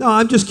 No,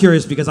 I'm just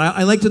curious because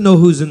I like to know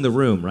who's in the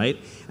room, right?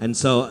 And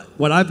so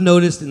what I've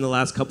noticed in the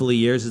last couple of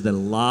years is that a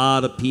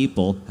lot of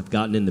people have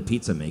gotten into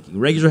pizza making.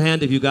 Raise your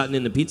hand if you've gotten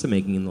into pizza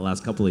making in the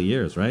last couple of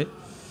years, right?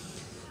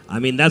 I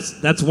mean,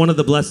 that's one of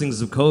the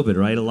blessings of COVID,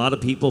 right? A lot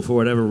of people, for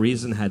whatever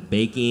reason, had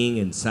baking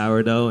and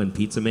sourdough and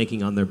pizza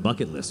making on their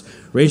bucket list.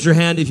 Raise your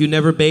hand if you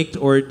never baked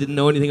or didn't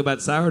know anything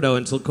about sourdough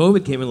until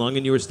COVID came along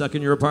and you were stuck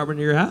in your apartment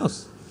or your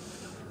house,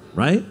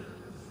 right?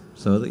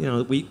 So,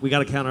 we got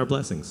to count our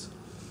blessings.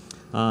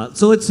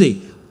 So let's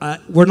see.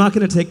 We're not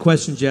going to take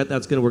questions yet. We're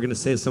going to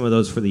save some of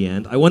those for the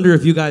end. I wonder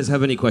if you guys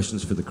have any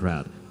questions for the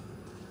crowd.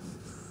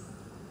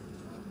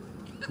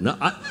 No,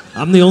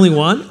 I'm the only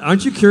one.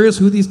 Aren't you curious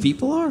who these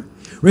people are?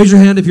 Raise your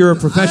hand if you're a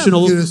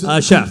professional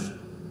chef.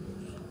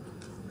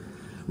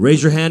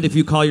 Raise your hand if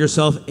you call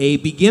yourself a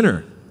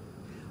beginner,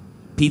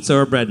 pizza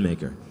or bread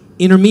maker.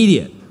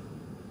 Intermediate.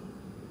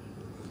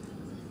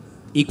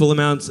 Equal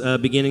amounts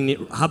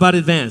beginning. How about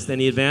advanced?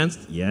 Any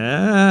advanced?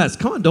 Yes.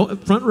 Come on,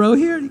 don't front row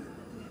here.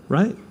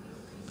 Right?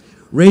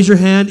 Raise your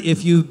hand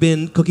if you've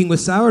been cooking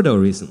with sourdough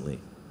recently.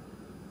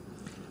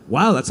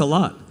 Wow, that's a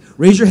lot.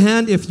 Raise your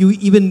hand if you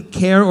even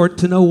care or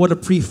to know what a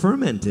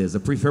pre-ferment is. A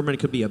pre-ferment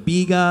could be a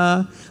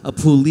biga, a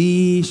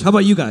pouliche. How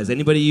about you guys?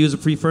 Anybody use a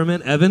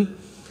pre-ferment? Evan,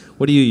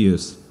 what do you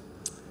use?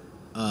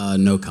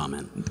 No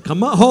comment.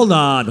 Come on, hold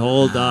on.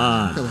 All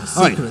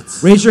right,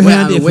 raise your Wait,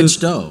 hand if which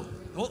dough?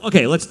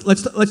 Okay,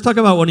 let's talk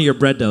about one of your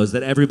bread doughs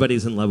that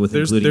everybody's in love with,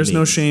 including There's me.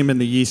 no shame in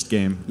the yeast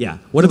game. Yeah.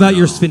 What about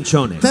your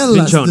sfincione? Tell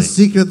us the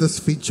secret of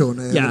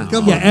sfincione. Yeah.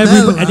 Come on,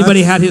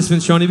 Anybody had his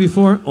sfincione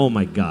before? Oh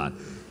my God.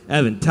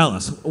 Evan, tell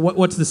us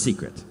what's the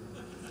secret?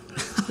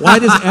 Why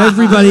does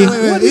everybody?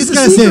 What is the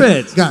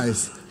secret?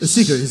 Guys, the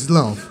secret is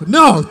love.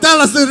 No, tell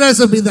us the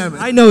recipe, damn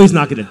it. I know he's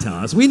not going to tell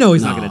us. We know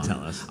he's not going to tell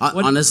us.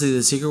 Honestly,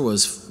 the secret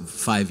was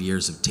 5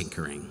 years of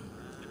tinkering.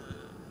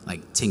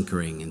 Like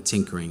tinkering and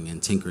tinkering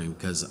and tinkering,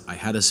 because I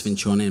had a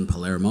sfincione in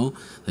Palermo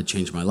that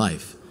changed my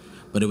life.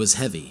 But it was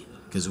heavy,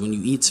 because when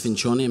you eat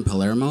sfincione in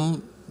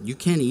Palermo, you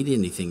can't eat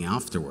anything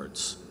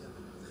afterwards.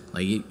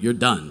 Like, you're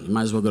done. You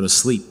might as well go to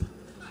sleep.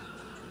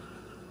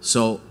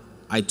 So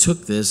I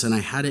took this and I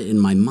had it in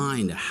my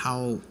mind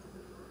how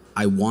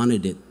I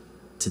wanted it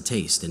to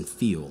taste and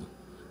feel,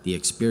 the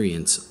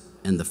experience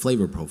and the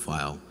flavor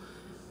profile,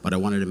 but I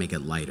wanted to make it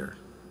lighter,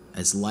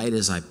 as light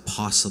as I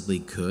possibly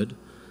could,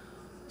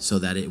 so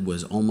that it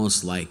was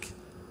almost like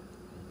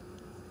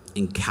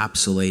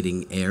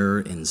encapsulating air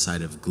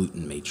inside of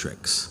gluten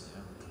matrix.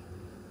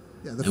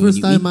 Yeah, the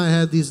first time I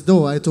had this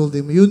dough, I told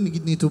him, you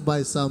need to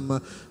buy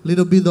some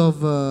little bit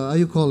of, how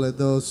you call it,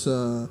 those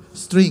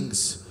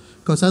strings,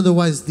 because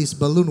otherwise this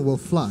balloon will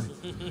fly.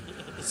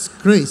 It's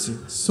crazy,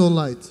 so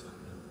light.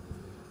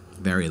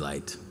 Very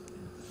light.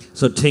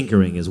 So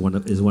tinkering is one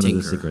of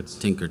the secrets.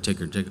 Tinker.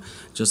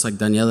 Just like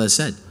Daniele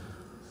said,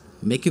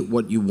 make it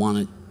what you want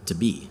it to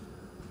be.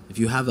 If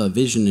you have a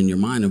vision in your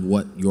mind of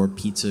what your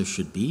pizza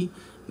should be,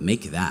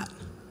 make that.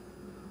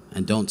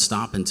 And don't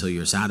stop until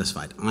you're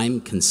satisfied.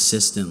 I'm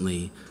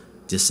consistently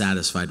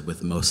dissatisfied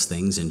with most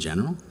things in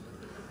general.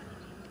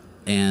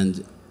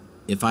 And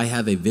if I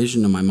have a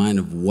vision in my mind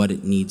of what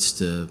it needs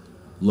to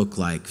look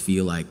like,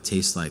 feel like,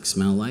 taste like,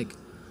 smell like,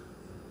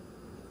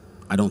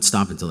 I don't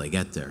stop until I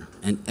get there.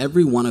 And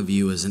every one of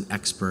you is an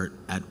expert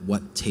at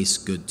what tastes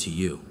good to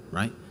you,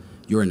 right?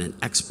 You're an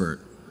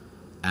expert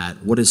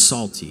at what is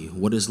salty,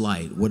 what is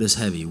light, what is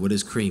heavy, what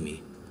is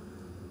creamy.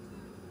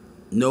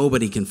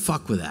 Nobody can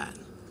fuck with that.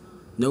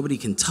 Nobody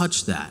can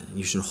touch that.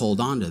 You should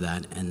hold on to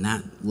that and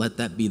let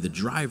that be the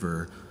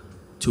driver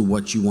to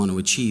what you want to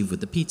achieve with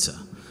the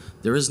pizza.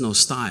 There is no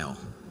style.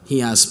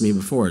 He asked me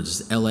before,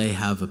 does L.A.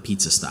 have a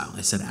pizza style?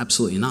 I said,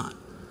 absolutely not.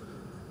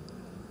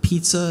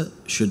 Pizza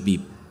should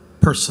be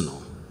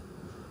personal.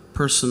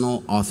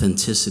 Personal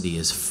authenticity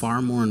is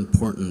far more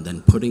important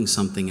than putting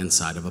something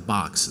inside of a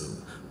box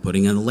and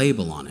putting a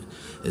label on it.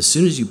 As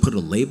soon as you put a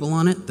label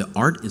on it, the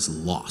art is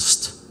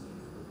lost.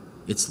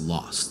 It's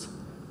lost.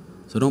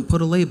 So don't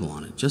put a label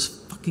on it.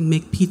 Just fucking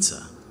make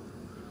pizza.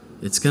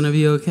 It's gonna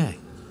be okay.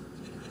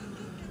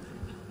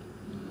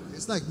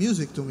 It's like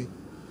music to me.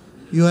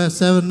 You have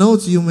 7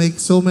 notes, you make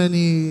so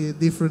many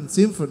different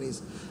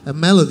symphonies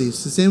and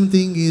melodies. The same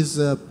thing is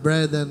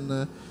bread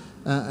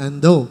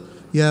and dough.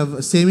 You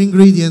have same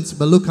ingredients,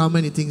 but look how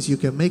many things you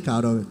can make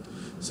out of it.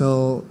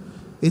 So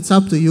it's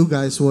up to you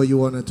guys what you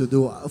wanted to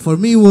do. For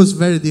me, it was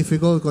very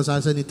difficult because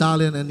as an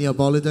Italian and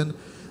Neapolitan,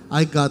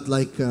 I got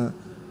like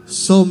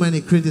so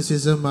many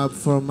criticism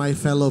from my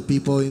fellow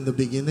people in the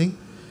beginning.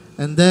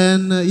 And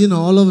then,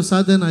 all of a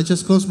sudden, I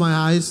just closed my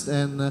eyes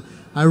and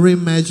I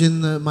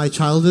reimagined my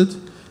childhood.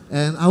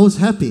 And I was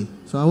happy.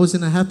 So I was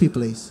in a happy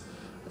place.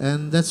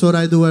 And that's what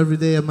I do every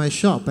day at my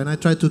shop. And I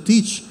try to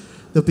teach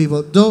the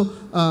people. Though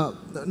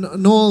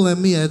Noel and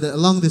me had a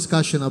long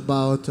discussion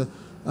about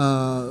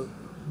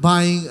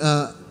buying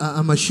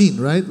a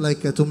machine, right?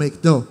 Like to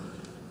make dough.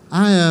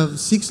 I have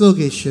 6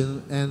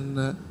 locations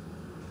and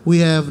we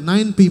have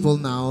 9 people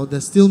now that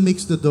still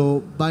mix the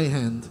dough by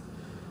hand.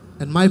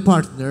 And my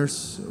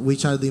partners,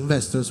 which are the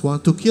investors,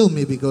 want to kill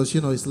me because,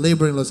 it's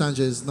labor in Los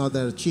Angeles is not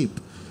that cheap.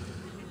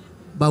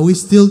 But we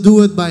still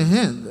do it by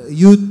hand.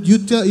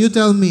 You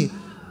tell me,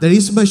 there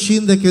is a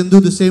machine that can do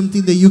the same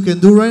thing that you can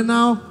do right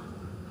now?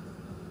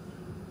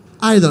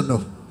 I don't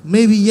know.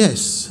 Maybe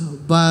yes,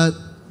 but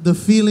the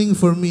feeling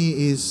for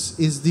me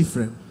is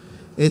different.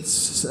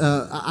 It's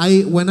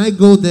when I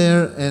go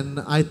there and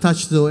I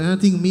touch the, and I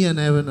think me and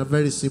Evan are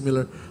very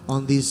similar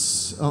on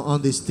these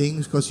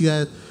things because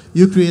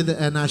you created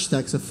an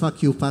hashtag, so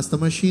fuck you pasta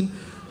machine.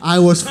 I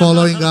was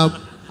following up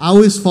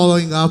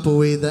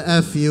with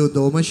the FU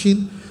dough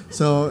machine.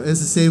 So it's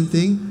the same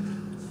thing.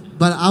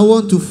 But I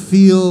want to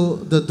feel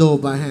the dough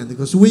by hand.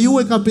 Because when you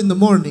wake up in the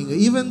morning,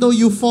 even though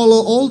you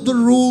follow all the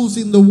rules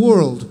in the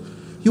world,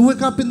 you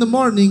wake up in the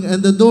morning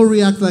and the dough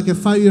reacts like a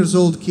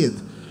 5-year-old kid.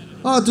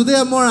 Oh, today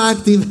I'm more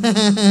active.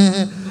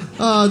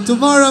 Oh,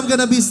 tomorrow I'm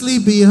gonna be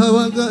sleepy.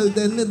 And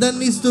then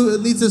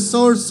needs a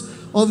source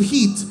of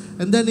heat.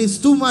 And then it's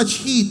too much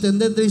heat. And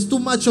then there's too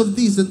much of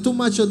this and too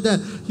much of that.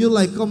 You're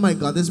like, oh my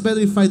God, it's better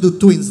if I do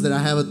twins than I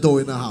have a dough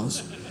in the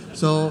house.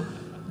 So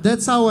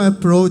that's how I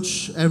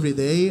approach every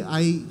day.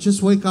 I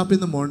just wake up in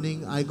the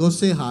morning, I go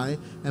say hi,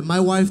 and my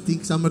wife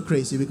thinks I'm a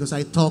crazy because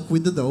I talk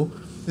with the dough.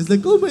 It's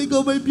like, oh my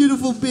God, my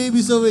beautiful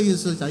baby's over here.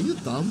 So are you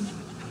dumb?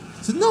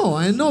 I said, no,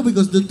 I know,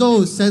 because the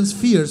dough sends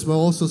fears, but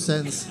also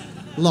sends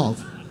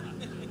love.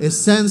 It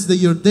sends that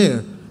you're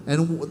there.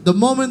 And the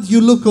moment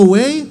you look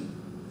away,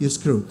 you're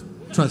screwed.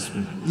 Trust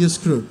me, you're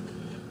screwed.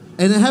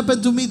 And it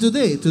happened to me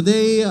today.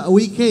 Today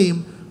we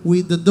came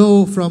with the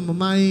dough from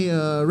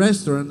my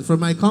restaurant,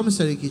 from my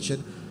commissary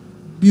kitchen,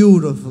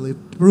 beautifully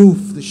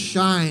proofed,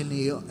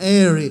 shiny,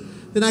 airy.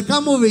 Then I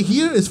come over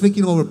here, it's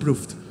freaking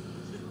overproofed.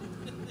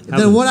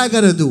 Then what I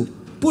gotta do?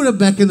 Put it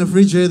back in the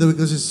refrigerator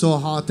because it's so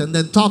hot, and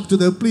then talk to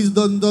them. Please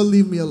don't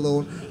leave me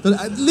alone.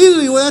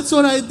 Literally, that's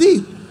what I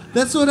did.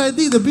 That's what I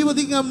did. The people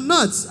think I'm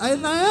nuts. I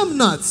am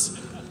nuts,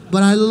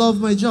 but I love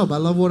my job. I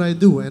love what I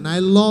do, and I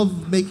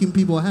love making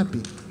people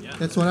happy. Yeah.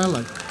 That's what I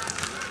like.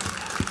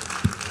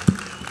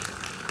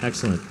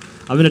 Excellent.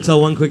 I'm going to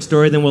tell one quick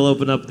story, then we'll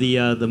open up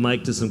the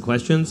mic to some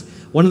questions.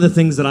 One of the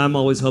things that I'm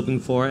always hoping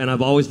for, and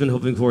I've always been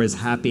hoping for, is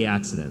happy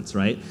accidents,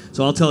 right?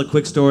 So I'll tell a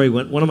quick story.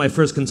 One of my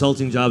first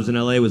consulting jobs in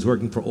L.A. was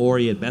working for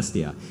Ori at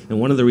Bestia. And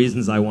one of the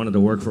reasons I wanted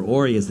to work for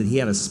Ori is that he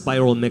had a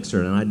spiral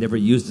mixer, and I'd never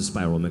used a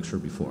spiral mixer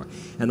before.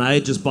 And I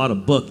had just bought a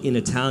book in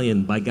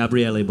Italian by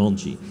Gabriele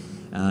Bonci.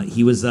 I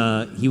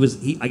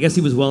guess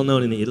he was well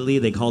known in Italy.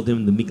 They called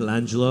him the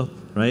Michelangelo,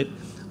 right,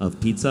 of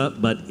pizza.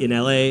 But in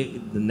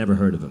L.A., never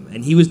heard of him.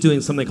 And he was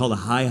doing something called a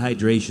high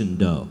hydration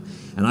dough.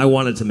 And I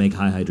wanted to make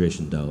high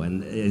hydration dough.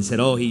 And they said,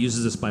 oh, he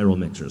uses a spiral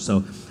mixer.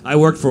 So I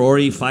worked for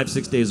Ori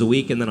 5-6 days a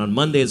week. And then on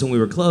Mondays when we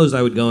were closed,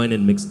 I would go in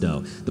and mix dough.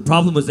 The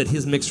problem was that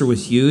his mixer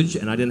was huge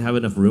and I didn't have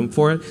enough room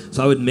for it.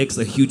 So I would mix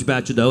a huge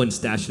batch of dough and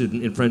stash it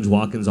in French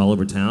walk-ins all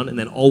over town. And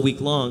then all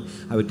week long,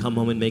 I would come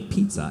home and make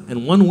pizza.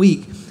 And one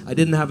week, I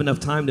didn't have enough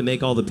time to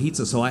make all the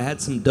pizza. So I had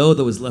some dough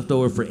that was left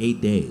over for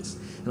 8 days.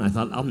 And I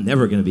thought, I'm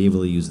never going to be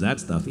able to use that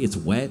stuff. It's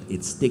wet,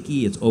 it's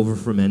sticky, it's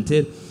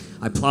over-fermented.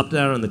 I plopped it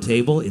out on the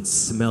table. It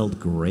smelled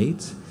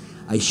great.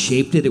 I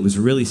shaped it. It was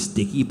really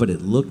sticky, but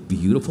it looked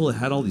beautiful. It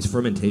had all these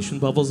fermentation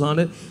bubbles on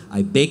it.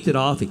 I baked it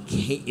off.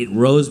 It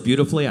rose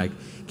beautifully. I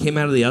came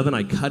out of the oven.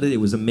 I cut it. It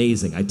was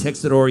amazing. I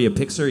texted Ori a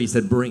picture. He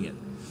said, bring it.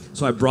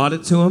 So I brought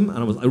it to him, and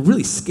I was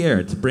really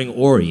scared to bring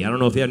Ori. I don't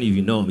know if any of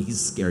you know him. He's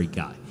a scary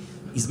guy.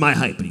 He's my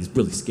height, but he's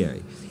really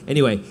scary.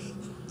 Anyway,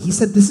 he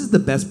said, this is the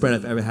best bread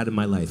I've ever had in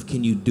my life.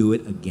 Can you do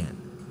it again?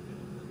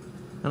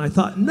 And I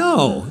thought,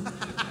 no.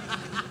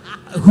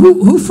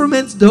 Who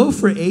ferments dough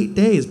for 8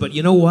 days? But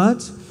you know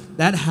what?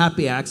 That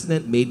happy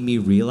accident made me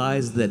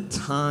realize that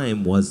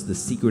time was the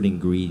secret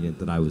ingredient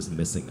that I was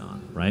missing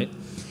on, right?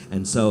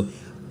 And so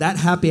that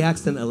happy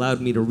accident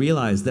allowed me to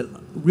realize that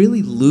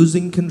really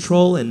losing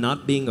control and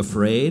not being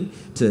afraid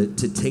to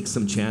take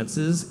some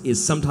chances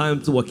is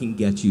sometimes what can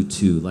get you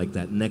to like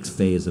that next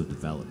phase of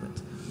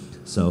development.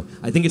 So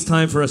I think it's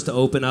time for us to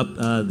open up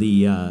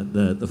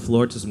the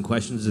floor to some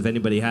questions if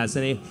anybody has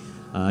any.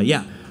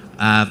 Yeah.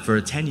 For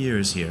 10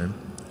 years here,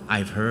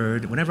 I've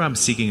heard, whenever I'm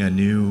seeking a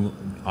new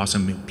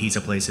awesome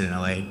pizza place in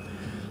LA,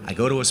 I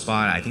go to a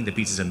spot, I think the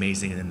pizza's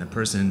amazing, and then the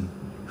person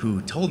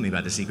who told me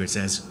about the secret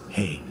says,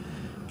 hey,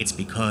 it's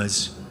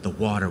because the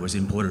water was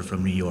imported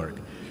from New York,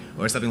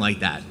 or something like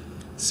that.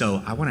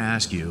 So I want to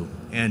ask you,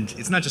 and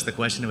it's not just the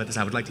question about this,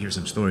 I would like to hear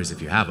some stories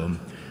if you have them.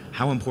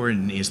 How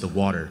important is the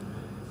water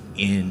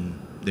in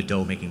the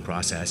dough making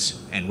process,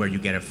 and where you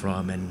get it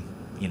from, and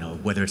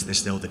whether it's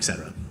distilled,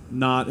 etc.?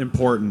 Not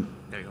important.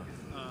 There you go.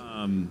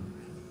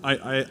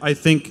 I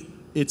think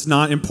it's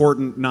not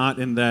important, not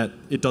in that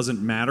it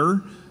doesn't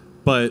matter,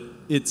 but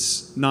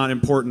it's not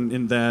important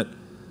in that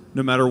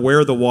no matter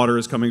where the water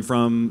is coming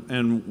from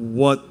and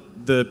what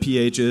the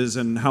pH is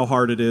and how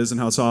hard it is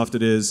and how soft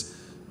it is,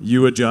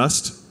 you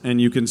adjust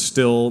and you can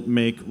still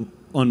make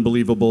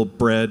unbelievable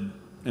bread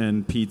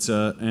and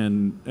pizza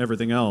and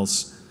everything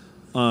else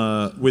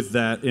with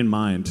that in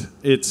mind.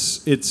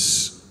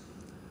 It's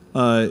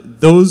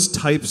those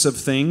types of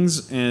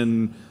things,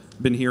 and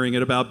been hearing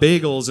it about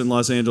bagels in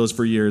Los Angeles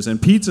for years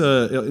and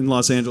pizza in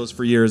Los Angeles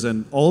for years,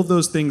 and all of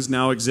those things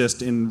now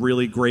exist in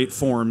really great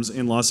forms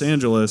in Los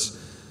Angeles.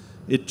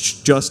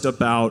 It's just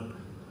about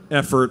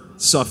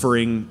effort,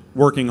 suffering,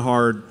 working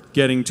hard,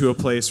 getting to a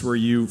place where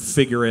you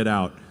figure it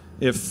out.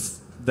 If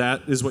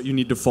that is what you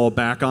need to fall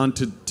back on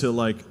to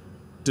like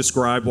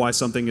describe why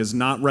something is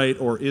not right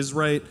or is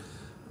right,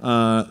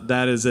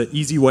 that is an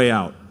easy way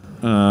out.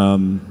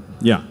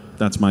 Yeah,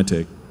 that's my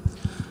take.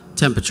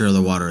 Temperature of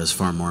the water is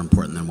far more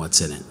important than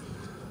what's in it.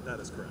 That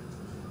is correct.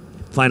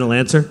 Final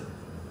answer?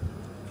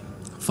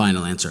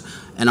 Final answer.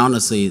 And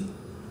honestly,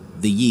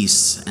 the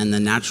yeasts and the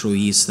natural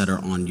yeasts that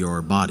are on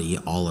your body,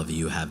 all of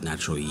you have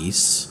natural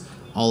yeasts,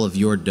 all of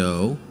your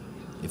dough,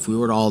 if we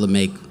were to all to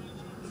make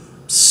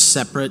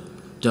separate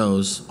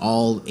doughs,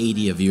 all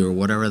 80 of you or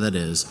whatever that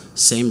is,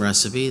 same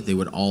recipe, they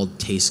would all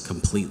taste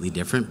completely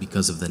different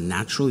because of the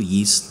natural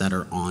yeasts that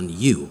are on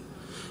you.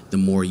 The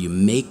more you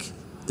make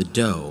the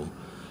dough,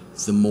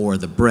 the more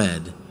the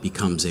bread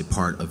becomes a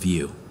part of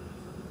you.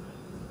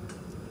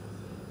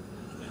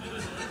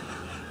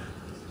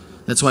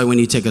 That's why when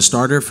you take a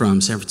starter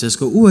from San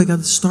Francisco, ooh, I got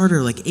the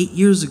starter like 8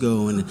 years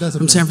ago and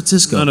from San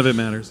Francisco. None of it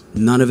matters.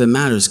 None of it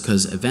matters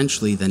because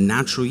eventually the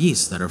natural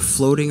yeasts that are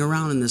floating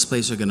around in this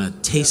place are going to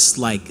taste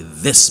like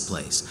this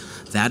place.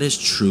 That is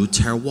true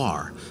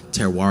terroir.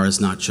 Terroir is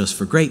not just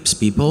for grapes,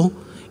 people.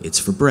 It's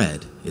for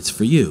bread. It's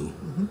for you.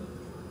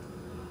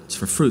 It's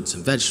for fruits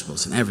and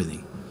vegetables and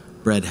everything.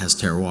 Bread has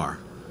terroir.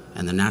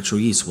 And the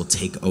natural yeast will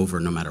take over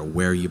no matter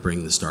where you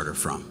bring the starter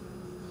from.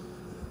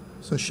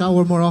 So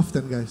shower more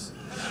often, guys.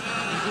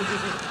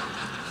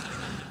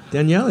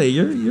 Daniele,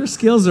 your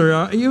skills are.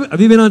 Have you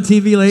been on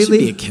TV lately?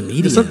 You should be a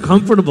comedian. You're so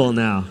comfortable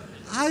now.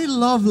 I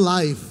love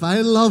life.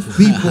 I love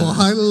people.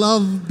 I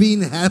love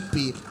being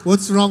happy.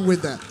 What's wrong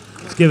with that?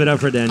 Let's give it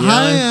up for Daniele.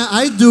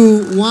 I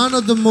do one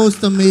of the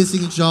most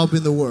amazing jobs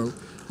in the world.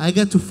 I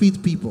get to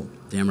feed people.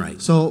 Damn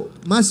right. So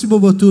Massimo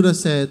Bottura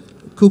said,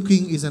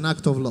 cooking is an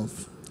act of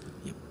love.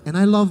 Yep. And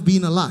I love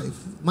being alive.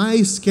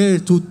 I'm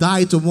scared to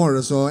die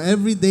tomorrow. So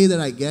every day that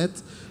I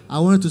get, I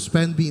wanted to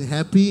spend being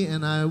happy,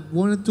 and I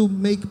wanted to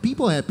make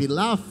people happy,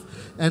 laugh,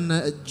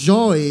 and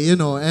joy, you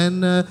know.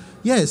 And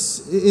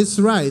yes, it's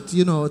right,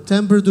 you know,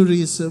 temperature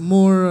is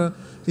more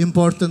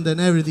important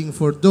than everything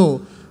for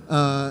dough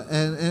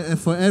and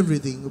for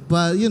everything.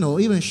 But, you know,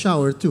 even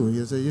shower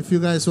too. So if you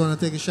guys want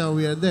to take a shower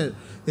here and there,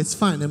 it's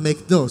fine, and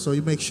make dough. So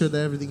you make sure that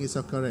everything is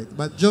correct.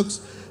 But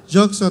jokes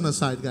on the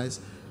side,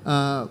 guys.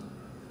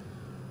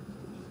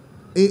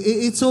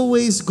 It's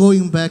always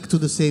going back to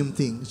the same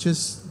thing.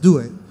 Just do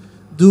it.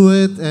 Do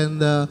it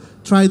and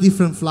try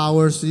different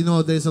flours. You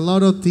know, there's a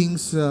lot of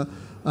things that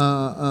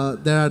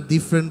are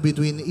different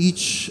between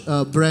each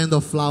brand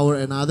of flour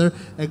and other.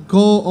 And go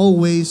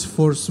always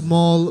for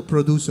small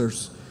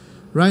producers.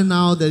 Right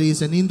now, there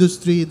is an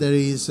industry. There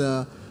is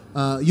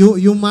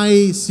you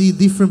might see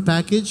different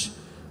package,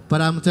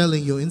 but I'm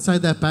telling you,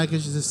 inside that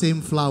package is the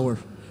same flour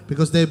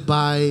because they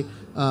buy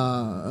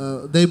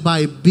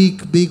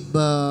big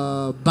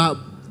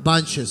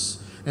bunches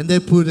and they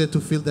put it to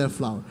fill their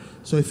flour.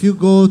 So if you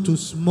go to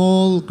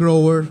small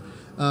grower,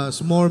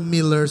 small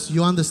millers,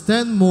 you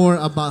understand more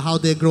about how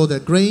they grow their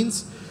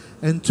grains.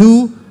 And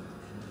two,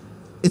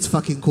 it's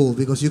fucking cool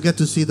because you get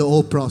to see the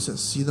whole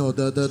process. You know,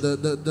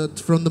 the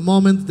from the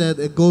moment that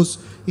it goes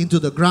into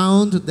the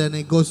ground, then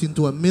it goes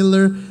into a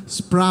miller,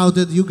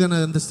 sprouted. You're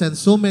gonna understand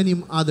so many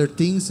other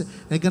things.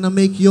 And gonna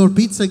make your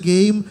pizza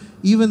game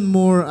even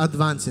more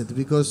advanced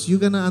because you're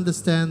gonna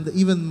understand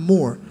even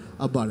more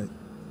about it.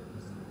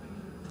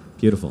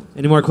 Beautiful.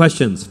 Any more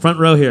questions? Front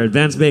row here,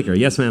 Advanced Baker.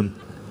 Yes, ma'am.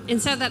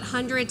 Instead of that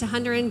 100 to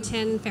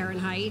 110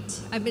 Fahrenheit,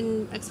 I've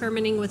been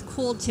experimenting with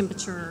cool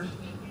temperature.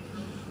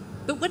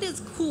 But what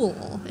is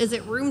cool? Is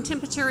it room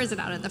temperature? Is it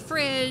out of the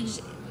fridge?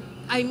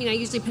 I mean, I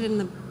usually put in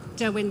the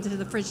dough into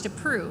the fridge to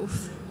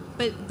proof.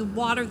 But the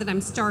water that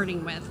I'm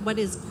starting with, what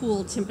is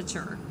cool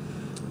temperature?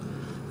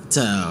 It's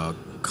a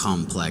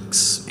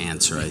complex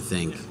answer, I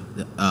think.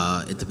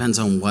 It depends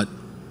on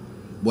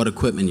what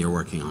equipment you're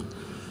working on.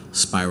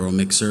 Spiral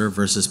mixer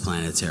versus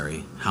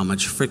planetary. How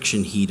much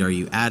friction heat are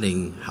you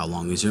adding? How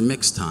long is your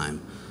mix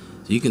time?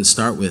 So you can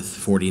start with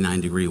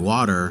 49-degree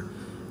water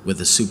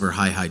with a super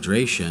high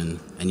hydration,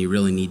 and you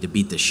really need to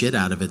beat the shit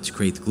out of it to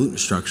create the gluten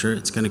structure.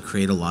 It's going to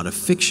create a lot of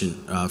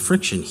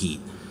friction heat.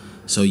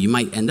 So you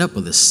might end up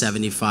with a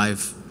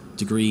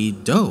 75-degree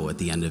dough at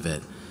the end of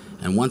it.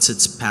 And once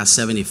it's past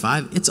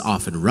 75, it's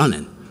off and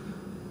running.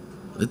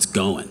 It's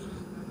going.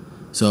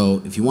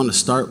 So if you want to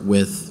start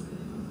with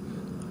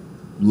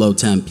low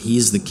temp,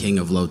 he's the king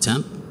of low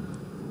temp.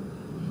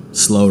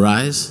 Slow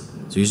rise.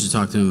 So you should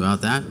talk to him about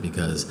that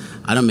because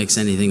I don't mix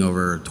anything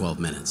over 12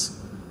 minutes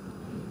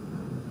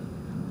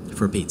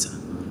for pizza.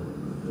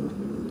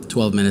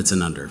 12 minutes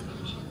and under.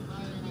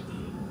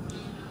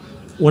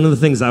 One of the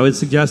things I would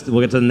suggest,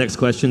 we'll get to the next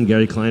question,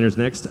 Gary Kleiner's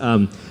next.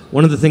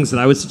 One of the things that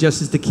I would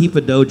suggest is to keep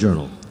a dough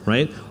journal,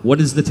 right?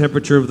 What is the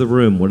temperature of the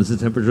room? What is the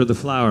temperature of the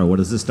flour? What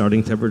is the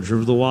starting temperature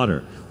of the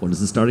water? What is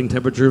the starting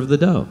temperature of the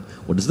dough?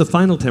 What is the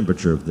final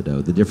temperature of the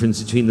dough? The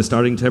difference between the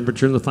starting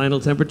temperature and the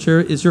final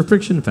temperature is your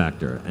friction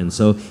factor. And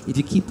so if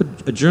you keep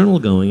a journal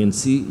going and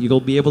see,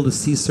 you'll be able to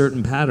see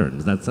certain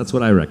patterns. That's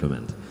what I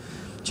recommend.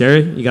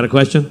 Jerry, you got a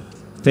question?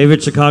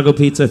 Favorite Chicago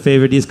pizza,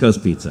 favorite East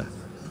Coast pizza?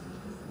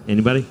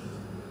 Anybody?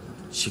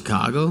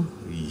 Chicago?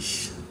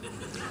 Eesh.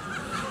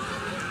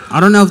 I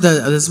don't know if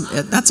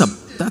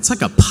that's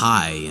like a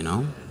pie, you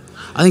know?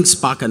 I think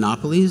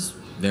Spacanopoli's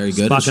very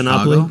good.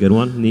 Spaccanopoli, good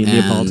one.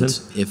 Neapolitan.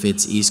 And if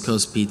it's East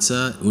Coast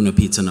pizza, una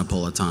pizza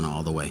napoletana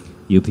all the way.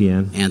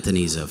 UPN.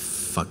 Anthony's a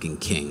fucking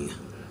king.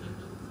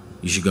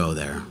 You should go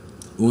there.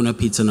 Una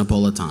pizza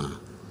napoletana.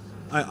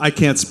 I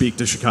can't speak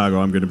to Chicago,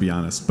 I'm going to be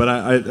honest. But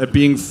I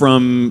being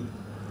from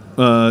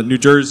New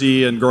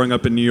Jersey and growing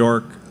up in New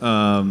York,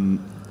 Dom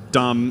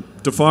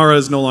DeFara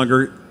is no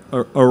longer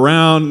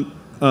around.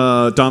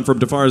 Dom from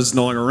DeFara is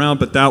no longer around,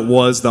 but that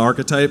was the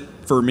archetype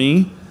for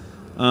me.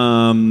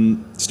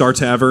 Star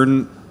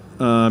Tavern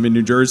in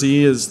New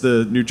Jersey is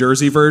the New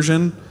Jersey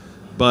version,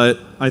 but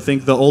I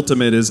think the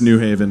ultimate is New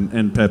Haven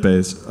and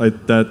Pepe's.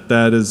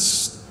 That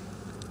is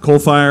coal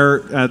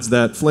fire adds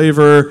that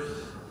flavor,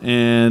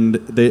 and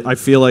I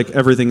feel like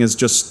everything is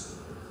just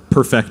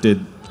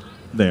perfected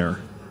there.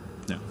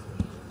 Yeah.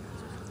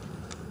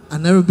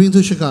 I've never been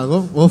to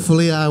Chicago.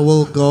 Hopefully, I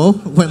will go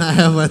when I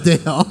have a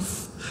day off.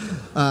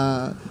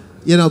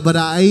 But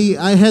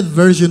I had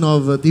version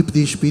of deep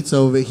dish pizza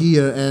over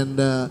here, and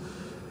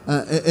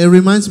it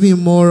reminds me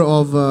more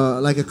of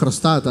like a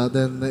crostata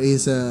than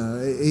is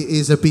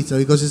a pizza,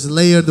 because it's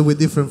layered with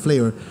different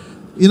flavor.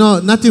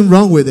 Nothing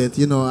wrong with it.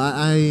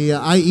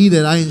 I eat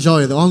it, I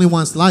enjoy it. Only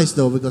one slice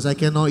though, because I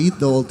cannot eat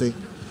the whole thing.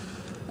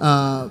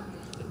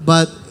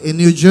 But in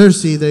New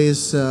Jersey, there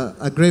is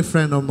a great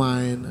friend of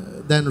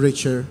mine, Dan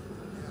Richer,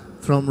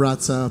 from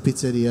Razza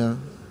Pizzeria.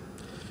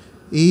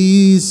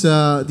 He's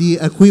the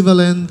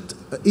equivalent,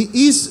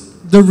 he's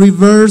the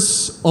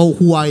reverse of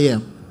who I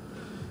am.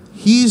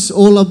 He's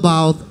all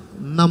about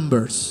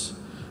numbers,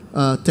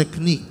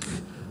 technique,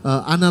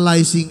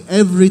 analyzing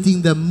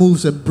everything that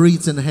moves and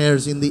breathes and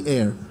hairs in the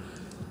air.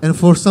 And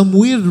for some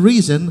weird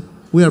reason,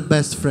 we are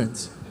best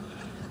friends.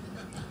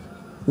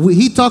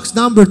 He talks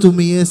number to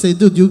me and say,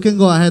 dude, you can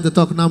go ahead and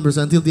talk numbers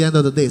until the end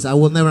of the days. I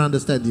will never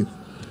understand you.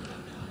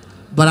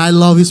 But I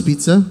love his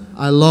pizza.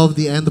 I love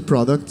the end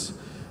product.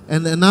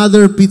 And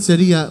another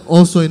pizzeria,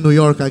 also in New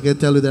York, I can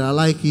tell you that I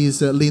like,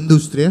 is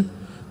L'Industria.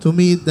 To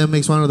me, that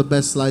makes one of the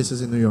best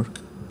slices in New York.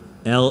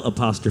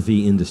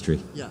 L''industry.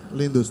 Yeah,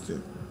 L'Industria.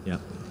 Yeah.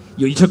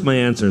 You took my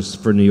answers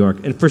for New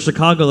York. And for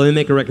Chicago, let me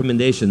make a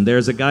recommendation.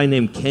 There's a guy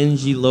named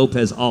Kenji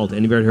Lopez Alt.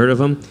 Anybody heard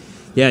of him?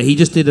 Yeah, he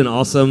just did an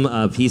awesome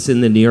piece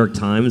in the New York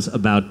Times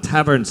about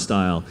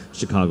tavern-style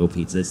Chicago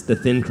pizza. It's the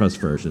thin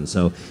crust version.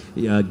 So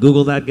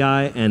Google that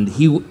guy, and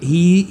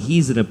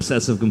he's an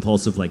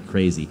obsessive-compulsive like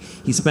crazy.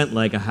 He spent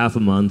like a half a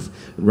month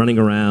running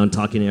around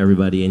talking to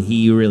everybody, and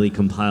he really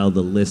compiled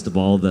the list of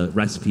all the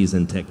recipes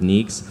and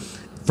techniques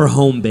for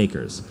home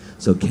bakers.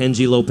 So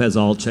Kenji Lopez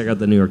Alt, check out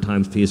the New York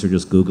Times piece or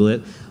just Google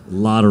it. A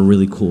lot of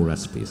really cool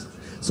recipes.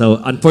 So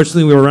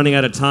unfortunately, we were running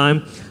out of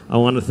time. I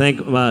want to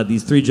thank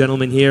these three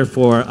gentlemen here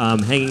for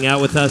hanging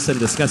out with us and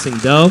discussing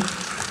dough.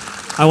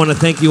 I want to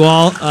thank you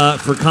all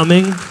for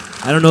coming.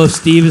 I don't know if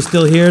Steve is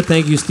still here.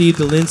 Thank you, Steve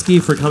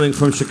Dolinsky, for coming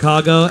from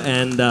Chicago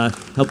and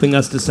helping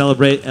us to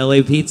celebrate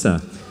LA Pizza.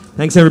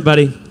 Thanks,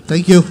 everybody.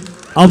 Thank you.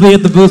 I'll be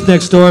at the booth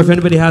next door if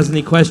anybody has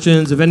any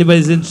questions. If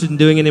anybody's interested in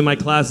doing any of my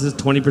classes,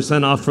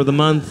 20% off for the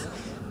month.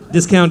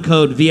 Discount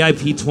code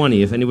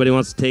VIP20 if anybody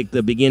wants to take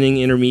the beginning,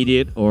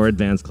 intermediate, or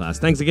advanced class.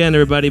 Thanks again,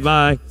 everybody.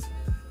 Bye.